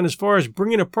reporter went as far as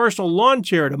bringing a personal lawn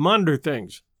chair to monitor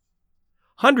things.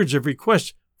 Hundreds of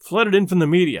requests flooded in from the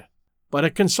media, but a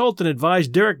consultant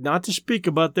advised Derek not to speak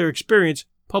about their experience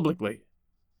publicly.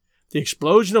 The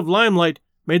explosion of limelight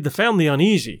made the family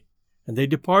uneasy, and they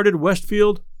departed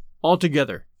Westfield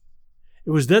altogether.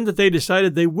 It was then that they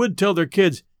decided they would tell their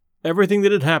kids everything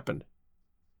that had happened.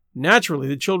 Naturally,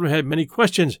 the children had many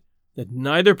questions that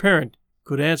neither parent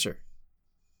could answer.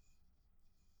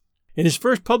 In his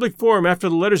first public forum after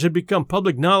the letters had become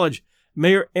public knowledge,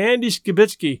 Mayor Andy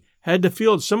Skibitsky had to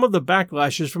field some of the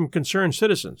backlashes from concerned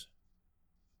citizens.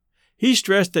 He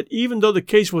stressed that even though the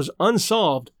case was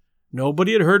unsolved,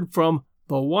 nobody had heard from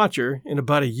the watcher in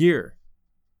about a year.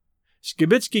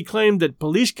 Skibitsky claimed that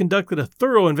police conducted a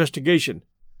thorough investigation.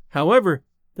 However,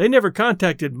 they never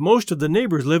contacted most of the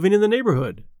neighbors living in the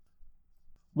neighborhood.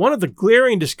 One of the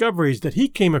glaring discoveries that he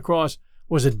came across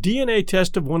was a DNA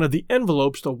test of one of the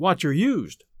envelopes the watcher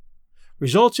used.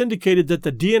 Results indicated that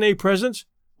the DNA presence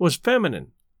was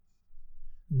feminine.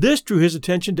 This drew his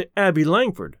attention to Abby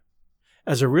Langford.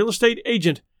 As a real estate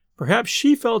agent, perhaps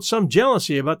she felt some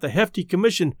jealousy about the hefty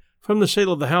commission from the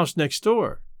sale of the house next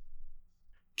door.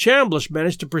 Chambliss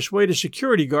managed to persuade a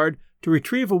security guard to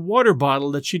retrieve a water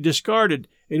bottle that she discarded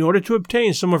in order to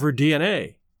obtain some of her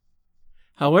DNA.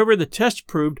 However, the test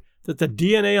proved that the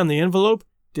DNA on the envelope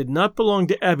did not belong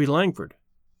to Abby Langford.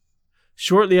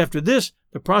 Shortly after this,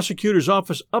 the prosecutor's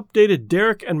office updated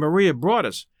Derek and Maria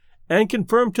Broaddus and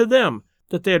confirmed to them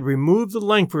that they had removed the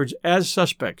Langfords as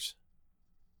suspects.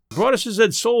 The Broadduses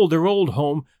had sold their old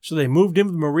home, so they moved in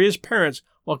with Maria's parents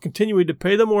while continuing to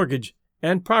pay the mortgage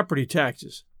and property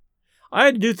taxes. "I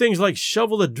had to do things like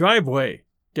shovel the driveway,"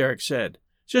 Derek said.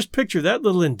 "Just picture that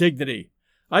little indignity.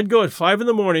 I'd go at 5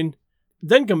 a.m,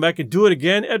 then come back and do it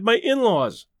again at my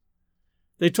in-laws."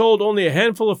 They told only a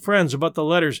handful of friends about the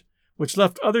letters, which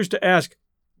left others to ask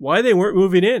why they weren't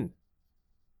moving in.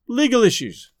 "Legal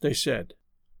issues," they said.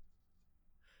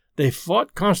 They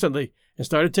fought constantly and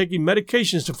started taking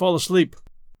medications to fall asleep.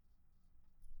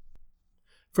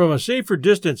 From a safer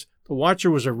distance, the Watcher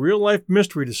was a real-life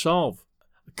mystery to solve.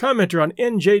 A commenter on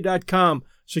NJ.com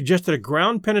suggested a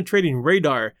ground-penetrating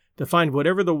radar to find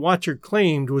whatever the Watcher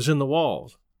claimed was in the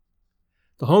walls.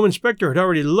 The home inspector had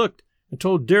already looked and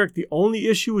told Derek the only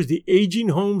issue was the aging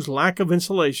home's lack of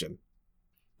insulation.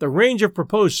 The range of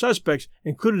proposed suspects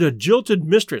included a jilted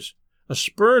mistress, a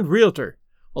spurned realtor,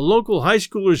 a local high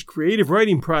schooler's creative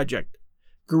writing project,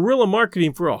 guerrilla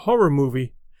marketing for a horror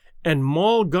movie, and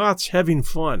mall goths having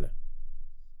fun.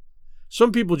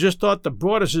 Some people just thought the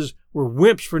Broadduses were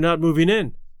wimps for not moving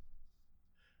in.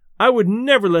 "I would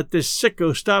never let this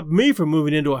sicko stop me from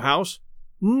moving into a house.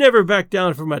 Never back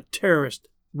down from a terrorist,"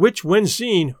 which, when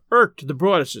seen, irked the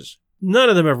Broadduses. "None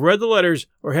of them have read the letters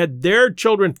or had their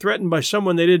children threatened by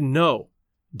someone they didn't know,"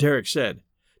 Derek said.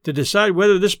 "To decide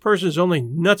whether this person is only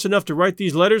nuts enough to write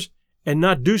these letters and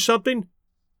not do something?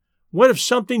 What if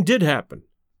something did happen?"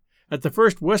 At the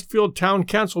first Westfield Town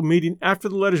Council meeting after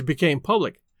the letters became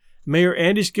public, Mayor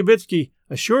Andy Skibitsky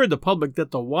assured the public that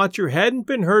the Watcher hadn't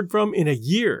been heard from in a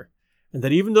year, and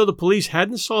that even though the police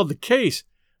hadn't solved the case,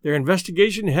 their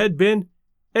investigation had been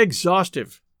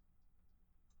exhaustive.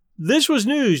 This was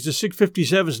news to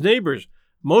 657's neighbors,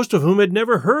 most of whom had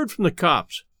never heard from the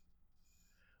cops.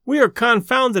 "We are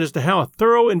confounded as to how a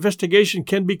thorough investigation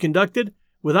can be conducted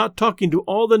without talking to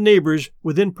all the neighbors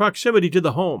within proximity to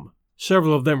the home,"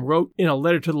 several of them wrote in a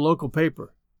letter to the local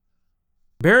paper.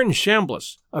 Baron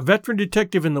Chambliss, a veteran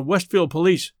detective in the Westfield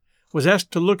Police, was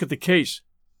asked to look at the case.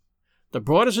 "The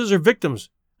Broadduses are victims,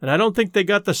 and I don't think they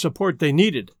got the support they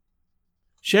needed."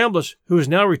 Chambliss, who is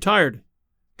now retired,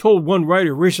 told one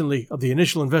writer recently of the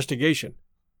initial investigation.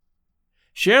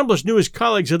 Chambliss knew his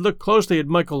colleagues had looked closely at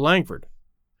Michael Langford.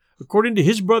 According to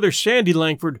his brother Sandy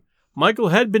Langford, Michael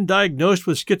had been diagnosed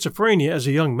with schizophrenia as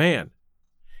a young man.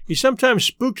 He sometimes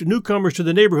spooked newcomers to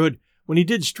the neighborhood when he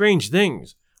did strange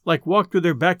things, like walk through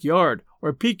their backyard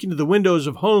or peek into the windows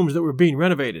of homes that were being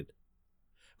renovated.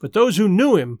 But those who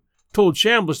knew him told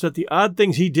Chambliss that the odd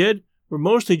things he did were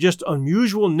mostly just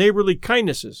unusual neighborly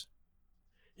kindnesses.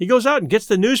 "He goes out and gets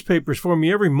the newspapers for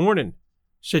me every morning,"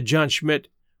 said John Schmidt,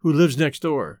 who lives next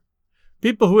door.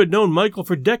 "People who had known Michael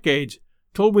for decades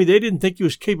told me they didn't think he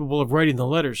was capable of writing the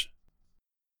letters."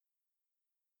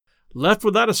 Left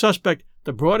without a suspect,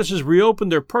 the Broadduses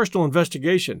reopened their personal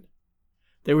investigation.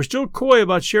 They were still coy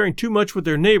about sharing too much with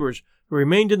their neighbors, who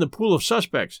remained in the pool of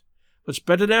suspects, but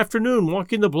spent an afternoon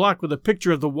walking the block with a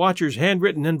picture of the Watcher's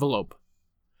handwritten envelope.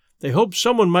 They hoped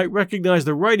someone might recognize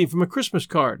the writing from a Christmas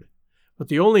card, but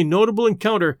the only notable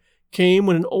encounter came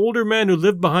when an older man who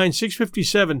lived behind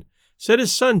 657 said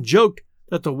his son joked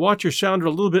that the Watcher sounded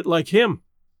a little bit like him.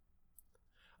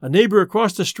 A neighbor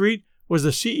across the street was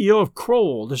the CEO of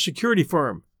Kroll, the security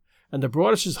firm, and the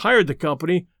Broadduses hired the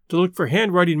company to look for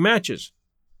handwriting matches,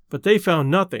 but they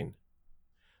found nothing.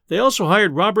 They also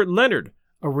hired Robert Leonard,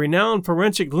 a renowned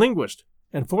forensic linguist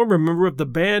and former member of the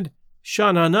band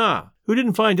Sha-Na-Na, who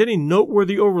didn't find any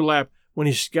noteworthy overlap when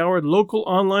he scoured local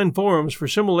online forums for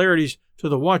similarities to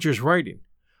the Watcher's writing,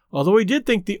 although he did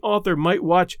think the author might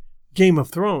watch Game of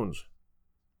Thrones.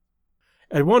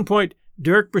 At one point,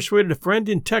 Derek persuaded a friend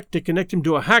in tech to connect him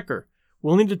to a hacker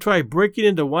willing to try breaking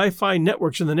into Wi-Fi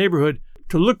networks in the neighborhood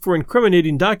to look for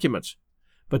incriminating documents,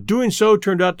 but doing so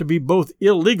turned out to be both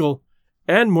illegal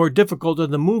and more difficult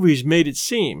than the movies made it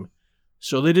seem,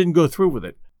 so they didn't go through with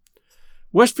it.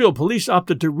 Westfield police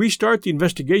opted to restart the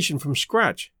investigation from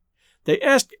scratch. They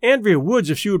asked Andrea Woods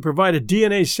if she would provide a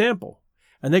DNA sample,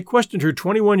 and they questioned her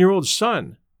 21-year-old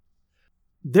son.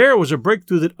 There was a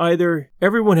breakthrough that either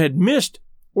everyone had missed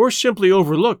or simply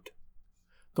overlooked.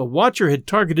 The Watcher had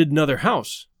targeted another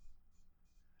house.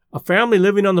 A family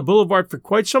living on the boulevard for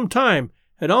quite some time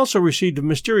had also received a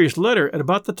mysterious letter at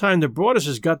about the time the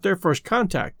Broadduses got their first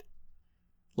contact.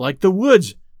 Like the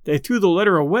Woods, they threw the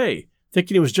letter away,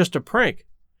 thinking it was just a prank,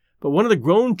 but one of the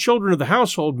grown children of the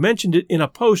household mentioned it in a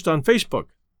post on Facebook.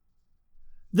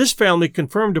 This family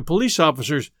confirmed to police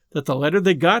officers that the letter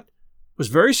they got was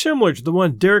very similar to the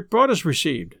one Derek Broaddus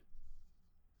received.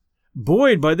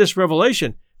 Buoyed by this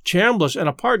revelation, Chambliss and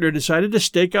a partner decided to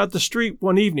stake out the street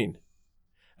one evening.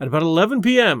 At about 11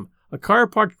 p.m., a car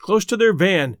parked close to their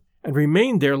van and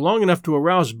remained there long enough to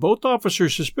arouse both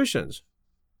officers' suspicions.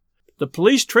 The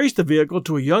police traced the vehicle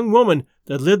to a young woman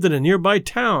that lived in a nearby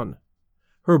town.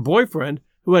 Her boyfriend,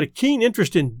 who had a keen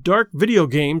interest in dark video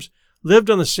games, lived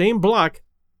on the same block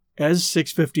as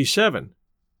 657.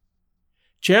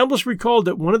 Chambliss recalled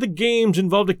that one of the games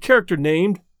involved a character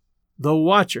named The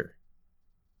Watcher.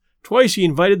 Twice he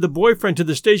invited the boyfriend to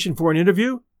the station for an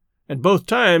interview, and both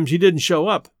times he didn't show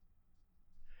up.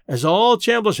 As all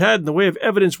Chambliss had in the way of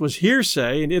evidence was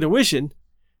hearsay and intuition,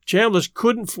 Chambliss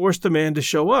couldn't force the man to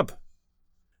show up.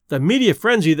 The media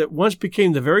frenzy that once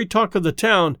became the very talk of the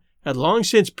town had long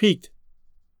since peaked.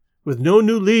 With no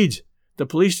new leads, the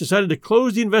police decided to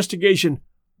close the investigation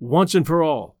once and for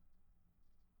all.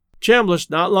 Chambliss,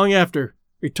 not long after,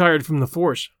 retired from the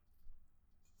force.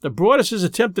 The Broadduses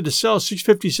attempted to sell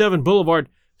 657 Boulevard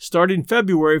starting in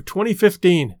February of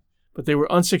 2015, but they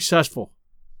were unsuccessful.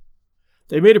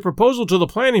 They made a proposal to the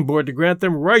planning board to grant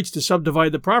them rights to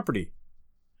subdivide the property.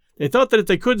 They thought that if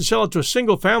they couldn't sell it to a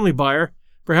single-family buyer,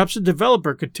 perhaps a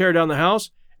developer could tear down the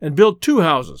house and build two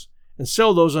houses and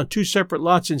sell those on two separate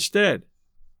lots instead.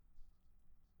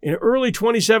 In early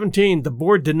 2017, the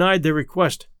board denied their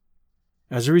request.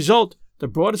 As a result, the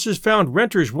Broadduses found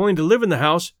renters willing to live in the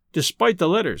house despite the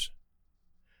letters.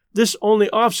 This only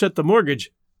offset the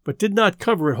mortgage, but did not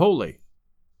cover it wholly.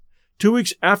 2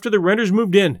 weeks after the renters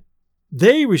moved in,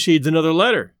 they received another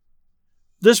letter.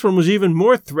 This one was even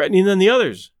more threatening than the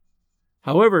others.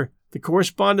 However, the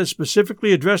correspondence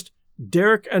specifically addressed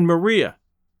Derek and Maria,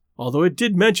 although it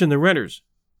did mention the renters.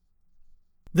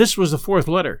 This was the fourth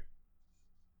letter.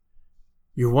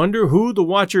 You wonder who the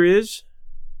Watcher is?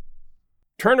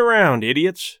 Turn around,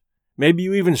 idiots. Maybe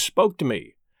you even spoke to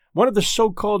me, one of the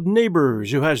so-called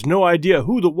neighbors who has no idea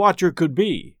who the Watcher could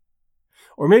be.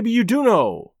 Or maybe you do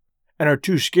know, and are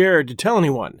too scared to tell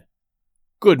anyone.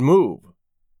 Good move.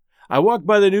 I walked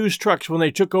by the news trucks when they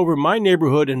took over my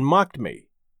neighborhood and mocked me.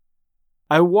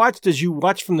 I watched as you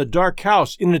watched from the dark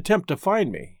house in an attempt to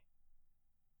find me.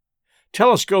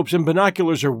 Telescopes and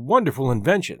binoculars are wonderful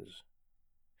inventions.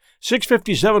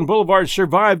 657 Boulevard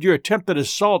survived your attempted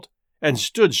assault and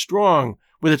stood strong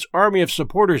with its army of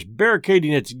supporters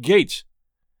barricading its gates.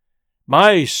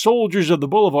 My soldiers of the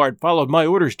boulevard followed my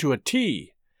orders to a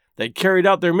T. They carried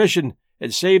out their mission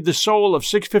and saved the soul of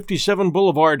 657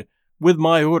 Boulevard with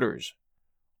my orders.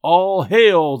 All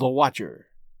hail the Watcher.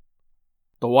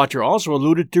 The Watcher also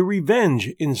alluded to revenge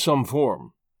in some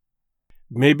form.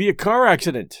 Maybe a car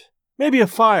accident, maybe a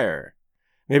fire,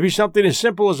 maybe something as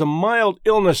simple as a mild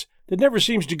illness that never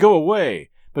seems to go away,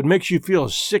 but makes you feel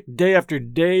sick day after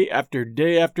day after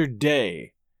day after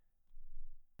day.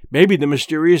 Maybe the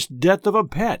mysterious death of a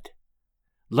pet.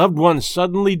 Loved ones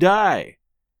suddenly die.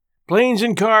 Planes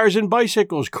and cars and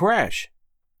bicycles crash.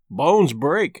 Bones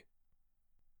break.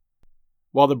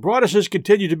 While the Broadduses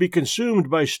continued to be consumed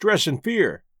by stress and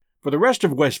fear, for the rest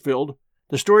of Westfield,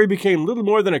 the story became little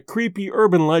more than a creepy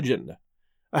urban legend.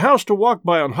 A house to walk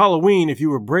by on Halloween if you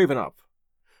were brave enough.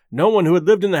 No one who had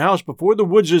lived in the house before the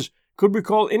Woodses could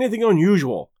recall anything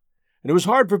unusual, and it was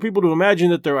hard for people to imagine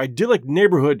that their idyllic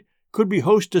neighborhood could be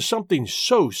host to something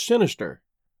so sinister.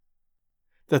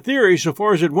 The theory, so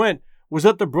far as it went, was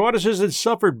that the Broadduses had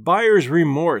suffered buyer's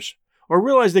remorse, or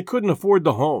realized they couldn't afford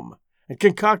the home, and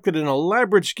concocted an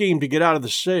elaborate scheme to get out of the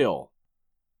sale.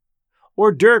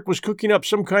 Or Derek was cooking up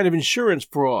some kind of insurance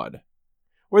fraud,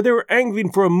 or they were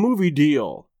angling for a movie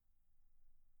deal.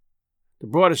 The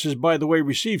Broadduses, by the way,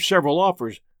 received several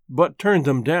offers, but turned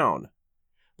them down.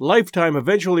 Lifetime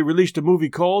eventually released a movie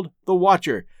called The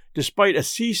Watcher, despite a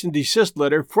cease and desist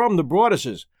letter from the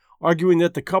Broadduses, arguing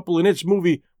that the couple in its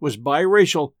movie was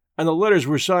biracial and the letters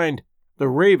were signed The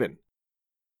Raven.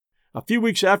 A few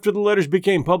weeks after the letters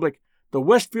became public, the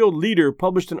Westfield Leader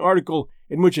published an article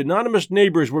in which anonymous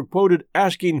neighbors were quoted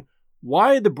asking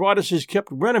why the Broadduses kept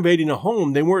renovating a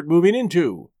home they weren't moving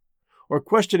into, or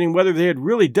questioning whether they had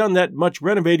really done that much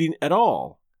renovating at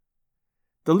all.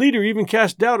 The Leader even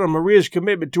cast doubt on Maria's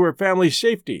commitment to her family's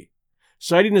safety,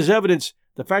 citing as evidence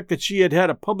the fact that she had had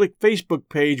a public Facebook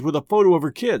page with a photo of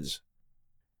her kids.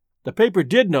 The paper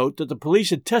did note that the police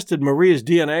had tested Maria's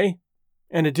DNA,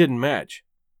 and it didn't match.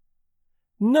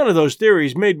 None of those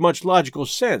theories made much logical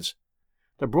sense.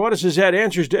 The Broadduses had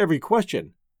answers to every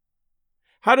question.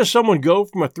 How does someone go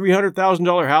from a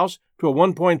 $300,000 house to a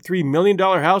 $1.3 million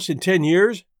house in 10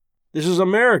 years? This is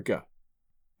America.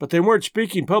 But they weren't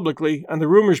speaking publicly, and the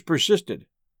rumors persisted.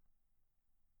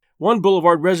 One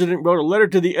Boulevard resident wrote a letter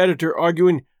to the editor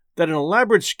arguing that an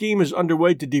elaborate scheme is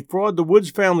underway to defraud the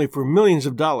Woods family for millions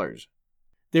of dollars.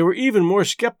 There were even more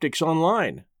skeptics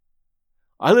online.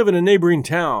 I live in a neighboring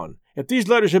town. If these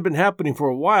letters had been happening for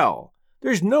a while,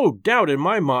 there's no doubt in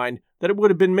my mind that it would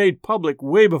have been made public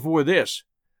way before this,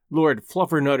 Lord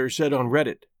Fluffernutter said on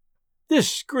Reddit. This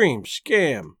screams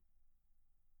scam.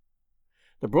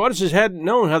 The Broaduses hadn't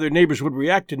known how their neighbors would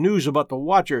react to news about the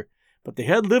Watcher, but they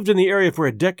had lived in the area for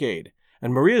a decade,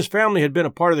 and Maria's family had been a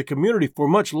part of the community for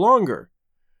much longer.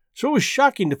 So it was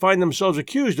shocking to find themselves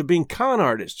accused of being con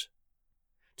artists.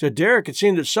 To Derek, it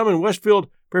seemed that some in Westfield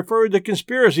preferred the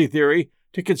conspiracy theory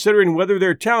to considering whether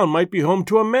their town might be home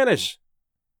to a menace.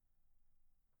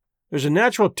 There's a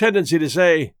natural tendency to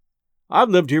say, "I've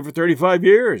lived here for 35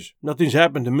 years. Nothing's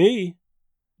happened to me,"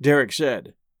 Derek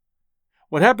said.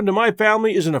 "What happened to my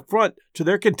family is an affront to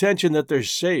their contention that they're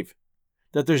safe,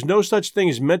 that there's no such thing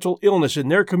as mental illness in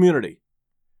their community.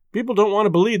 People don't want to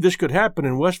believe this could happen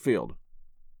in Westfield."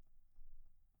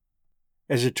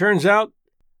 As it turns out,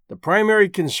 the primary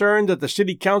concern that the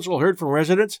city council heard from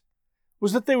residents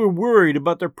was that they were worried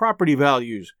about their property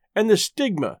values and the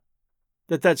stigma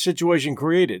that situation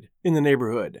created in the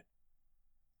neighborhood.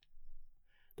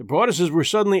 The Broaduses were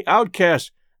suddenly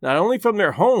outcast not only from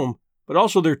their home, but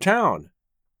also their town.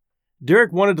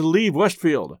 Derek wanted to leave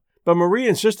Westfield, but Maria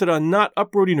insisted on not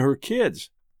uprooting her kids.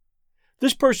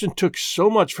 "This person took so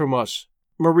much from us,"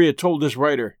 Maria told this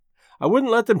writer. "I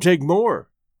wouldn't let them take more."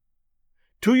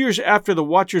 2 years after the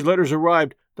Watcher's letters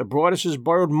arrived, the Broaduses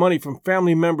borrowed money from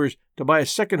family members to buy a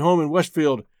second home in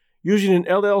Westfield, using an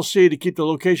LLC to keep the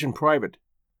location private.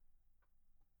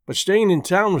 But staying in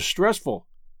town was stressful.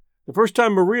 The first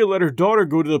time Maria let her daughter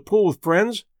go to the pool with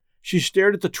friends, she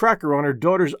stared at the tracker on her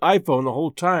daughter's iPhone the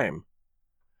whole time.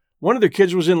 One of their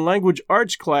kids was in language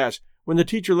arts class when the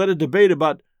teacher led a debate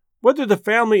about whether the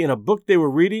family in a book they were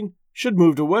reading should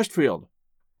move to Westfield.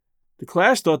 The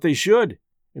class thought they should,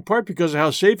 in part because of how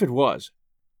safe it was.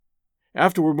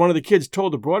 Afterward, one of the kids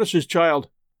told the Broaduses' child,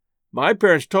 "My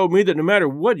parents told me that no matter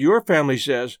what your family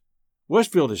says,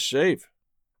 Westfield is safe."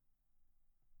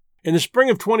 In the spring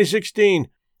of 2016,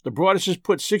 the Broaduses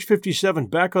put 657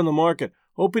 back on the market,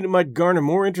 hoping it might garner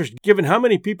more interest given how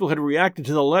many people had reacted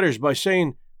to the letters by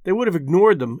saying they would have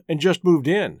ignored them and just moved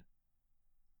in.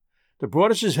 The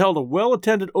Broaduses held a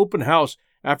well-attended open house,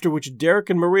 after which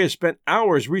Derek and Maria spent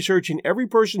hours researching every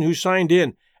person who signed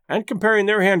in and comparing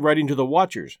their handwriting to the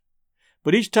Watcher's.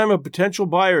 But each time a potential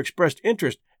buyer expressed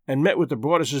interest and met with the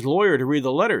Broaduses' lawyer to read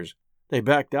the letters, they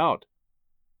backed out.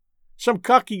 Some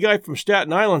cocky guy from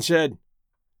Staten Island said,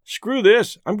 "Screw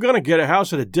this, I'm going to get a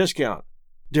house at a discount,"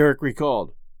 Derek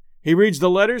recalled. He reads the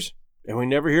letters, and we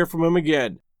never hear from him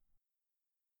again.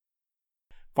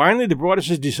 Finally, the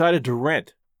Broaduses decided to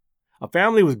rent. A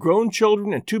family with grown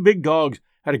children and 2 big dogs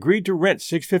had agreed to rent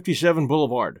 657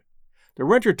 Boulevard. The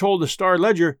renter told the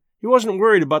Star-Ledger he wasn't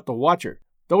worried about the Watcher,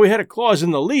 though he had a clause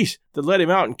in the lease that let him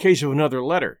out in case of another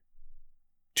letter.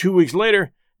 2 weeks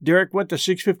later, Derek went to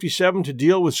 657 to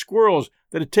deal with squirrels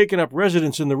that had taken up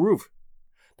residence in the roof.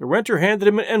 The renter handed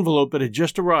him an envelope that had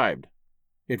just arrived.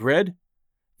 It read,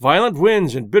 "Violent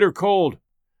winds and bitter cold.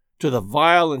 To the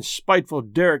vile and spiteful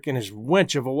Derek and his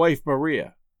wench of a wife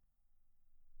Maria."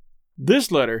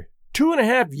 This letter,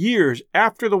 2.5 years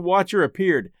after the Watcher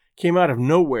appeared, came out of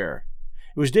nowhere.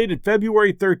 It was dated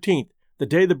February 13th, the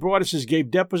day the Broaduses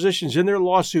gave depositions in their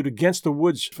lawsuit against the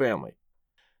Woods family.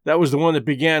 That was the one that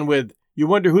began with, "You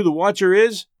wonder who the Watcher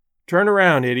is? Turn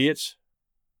around, idiots."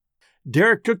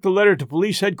 Derek took the letter to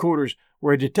police headquarters,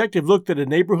 where a detective looked at a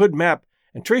neighborhood map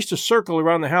and traced a circle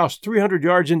around the house 300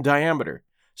 yards in diameter,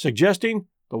 suggesting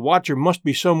the Watcher must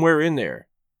be somewhere in there.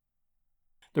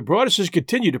 The Broaduses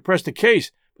continued to press the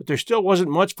case, but there still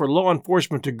wasn't much for law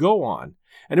enforcement to go on,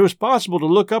 and it was possible to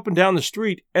look up and down the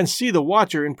street and see the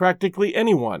Watcher in practically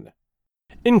anyone.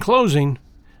 In closing,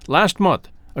 last month,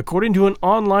 according to an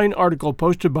online article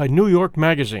posted by New York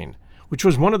Magazine, which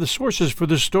was one of the sources for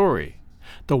this story,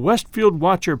 the Westfield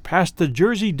Watcher passed the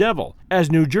Jersey Devil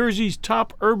as New Jersey's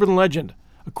top urban legend,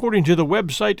 according to the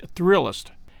website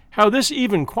Thrillist. How this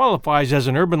even qualifies as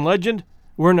an urban legend,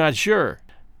 we're not sure.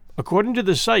 According to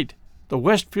the site, the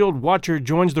Westfield Watcher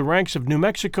joins the ranks of New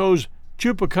Mexico's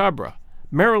Chupacabra,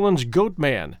 Maryland's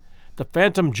Goatman, the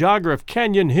Phantom Jogger of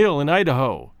Canyon Hill in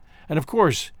Idaho, and of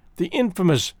course, the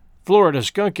infamous Florida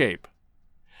skunk ape.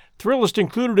 Thrillist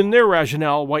included in their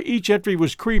rationale why each entry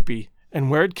was creepy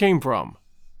and where it came from.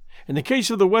 In the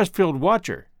case of the Westfield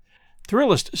Watcher,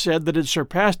 Thrillist said that it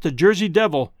surpassed the Jersey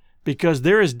Devil because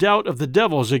there is doubt of the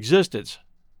devil's existence.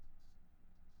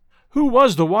 Who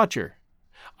was the watcher?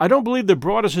 I don't believe the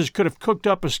Broadduses could have cooked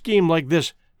up a scheme like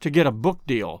this to get a book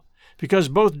deal, because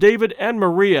both David and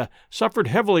Maria suffered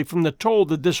heavily from the toll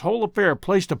that this whole affair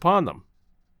placed upon them.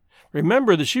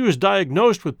 Remember that she was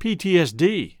diagnosed with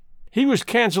PTSD. He was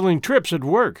canceling trips at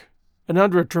work and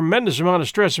under a tremendous amount of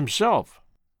stress himself.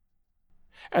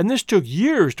 And this took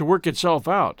years to work itself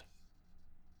out.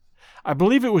 I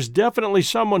believe it was definitely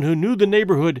someone who knew the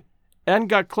neighborhood and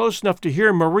got close enough to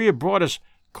hear Maria Broaddus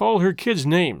call her kids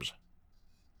names.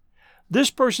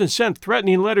 This person sent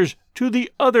threatening letters to the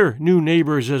other new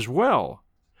neighbors as well.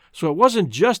 So it wasn't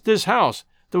just this house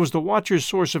that was the watcher's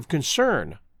source of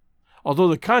concern, although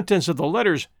the contents of the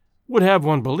letters would have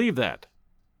one believe that.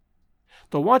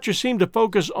 The watcher seemed to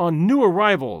focus on new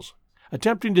arrivals,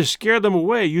 attempting to scare them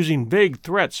away using vague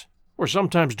threats, or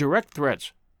sometimes direct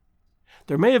threats.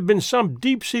 There may have been some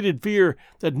deep-seated fear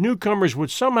that newcomers would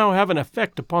somehow have an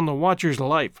effect upon the watcher's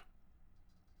life.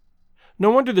 No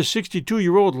wonder the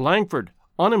 62-year-old Langford,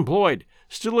 unemployed,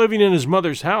 still living in his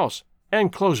mother's house,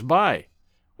 and close by,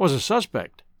 was a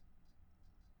suspect.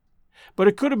 But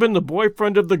it could have been the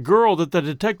boyfriend of the girl that the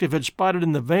detective had spotted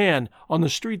in the van on the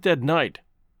street that night.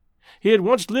 He had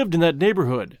once lived in that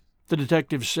neighborhood, the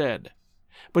detective said,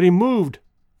 but he moved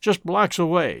just blocks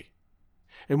away.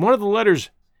 In one of the letters,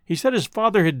 he said his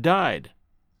father had died,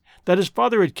 that his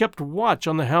father had kept watch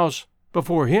on the house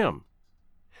before him.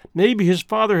 Maybe his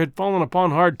father had fallen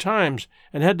upon hard times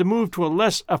and had to move to a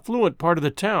less affluent part of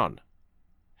the town.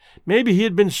 Maybe he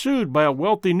had been sued by a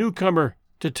wealthy newcomer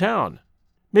to town.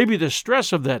 Maybe the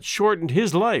stress of that shortened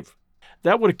his life.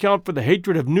 That would account for the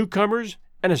hatred of newcomers,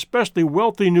 and especially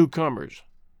wealthy newcomers.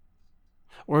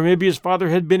 Or maybe his father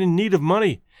had been in need of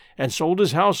money and sold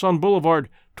his house on Boulevard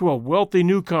to a wealthy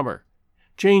newcomer,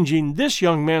 changing this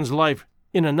young man's life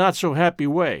in a not-so-happy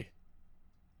way.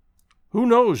 Who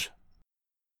knows?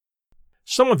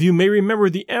 Some of you may remember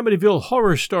the Amityville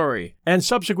Horror Story and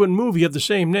subsequent movie of the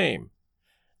same name.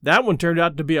 That one turned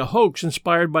out to be a hoax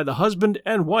inspired by the husband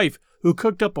and wife who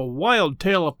cooked up a wild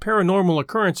tale of paranormal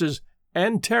occurrences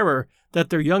and terror that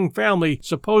their young family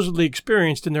supposedly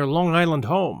experienced in their Long Island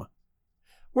home.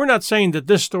 We're not saying that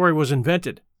this story was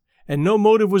invented, and no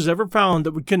motive was ever found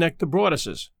that would connect the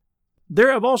Broadduses.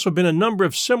 There have also been a number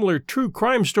of similar true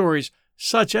crime stories,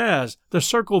 such as the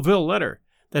Circleville Letter,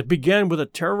 that began with a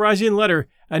terrorizing letter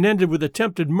and ended with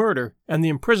attempted murder and the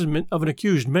imprisonment of an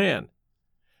accused man.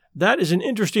 That is an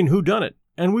interesting whodunit,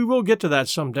 and we will get to that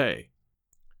someday.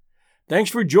 Thanks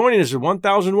for joining us at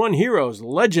 1001 Heroes,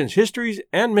 Legends, Histories,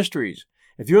 and Mysteries.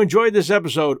 If you enjoyed this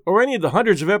episode or any of the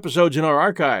hundreds of episodes in our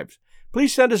archives,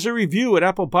 please send us a review at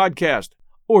Apple Podcast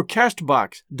or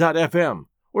Castbox.fm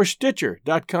or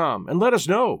Stitcher.com and let us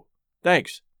know.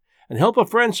 Thanks. And help a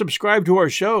friend subscribe to our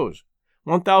shows.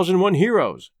 1001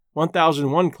 Heroes,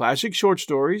 1001 Classic Short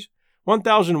Stories,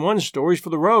 1001 Stories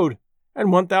for the Road,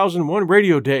 and 1001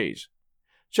 Radio Days.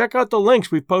 Check out the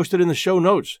links we've posted in the show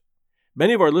notes.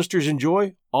 Many of our listeners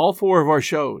enjoy all 4 of our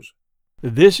shows.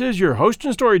 This is your host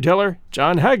and storyteller,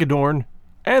 John Hagedorn,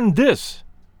 and this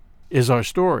is our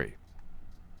story.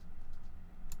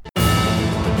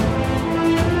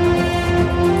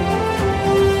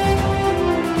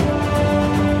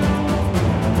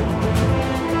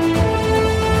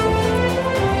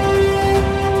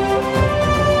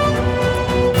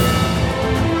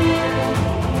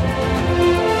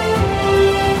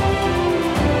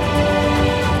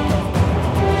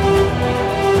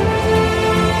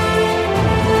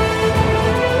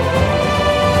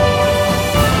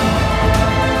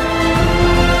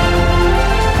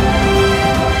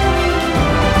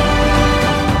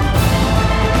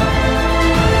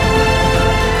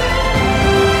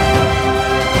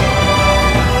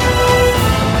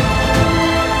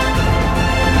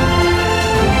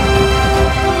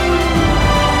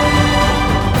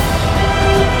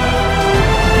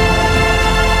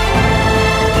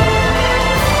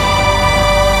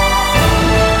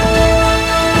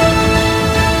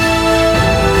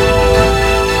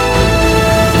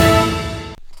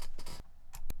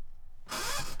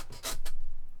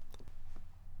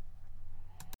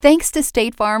 Thanks to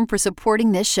State Farm for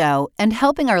supporting this show and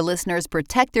helping our listeners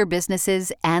protect their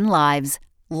businesses and lives.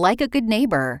 Like a good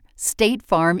neighbor, State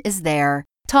Farm is there.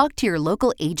 Talk to your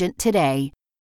local agent today.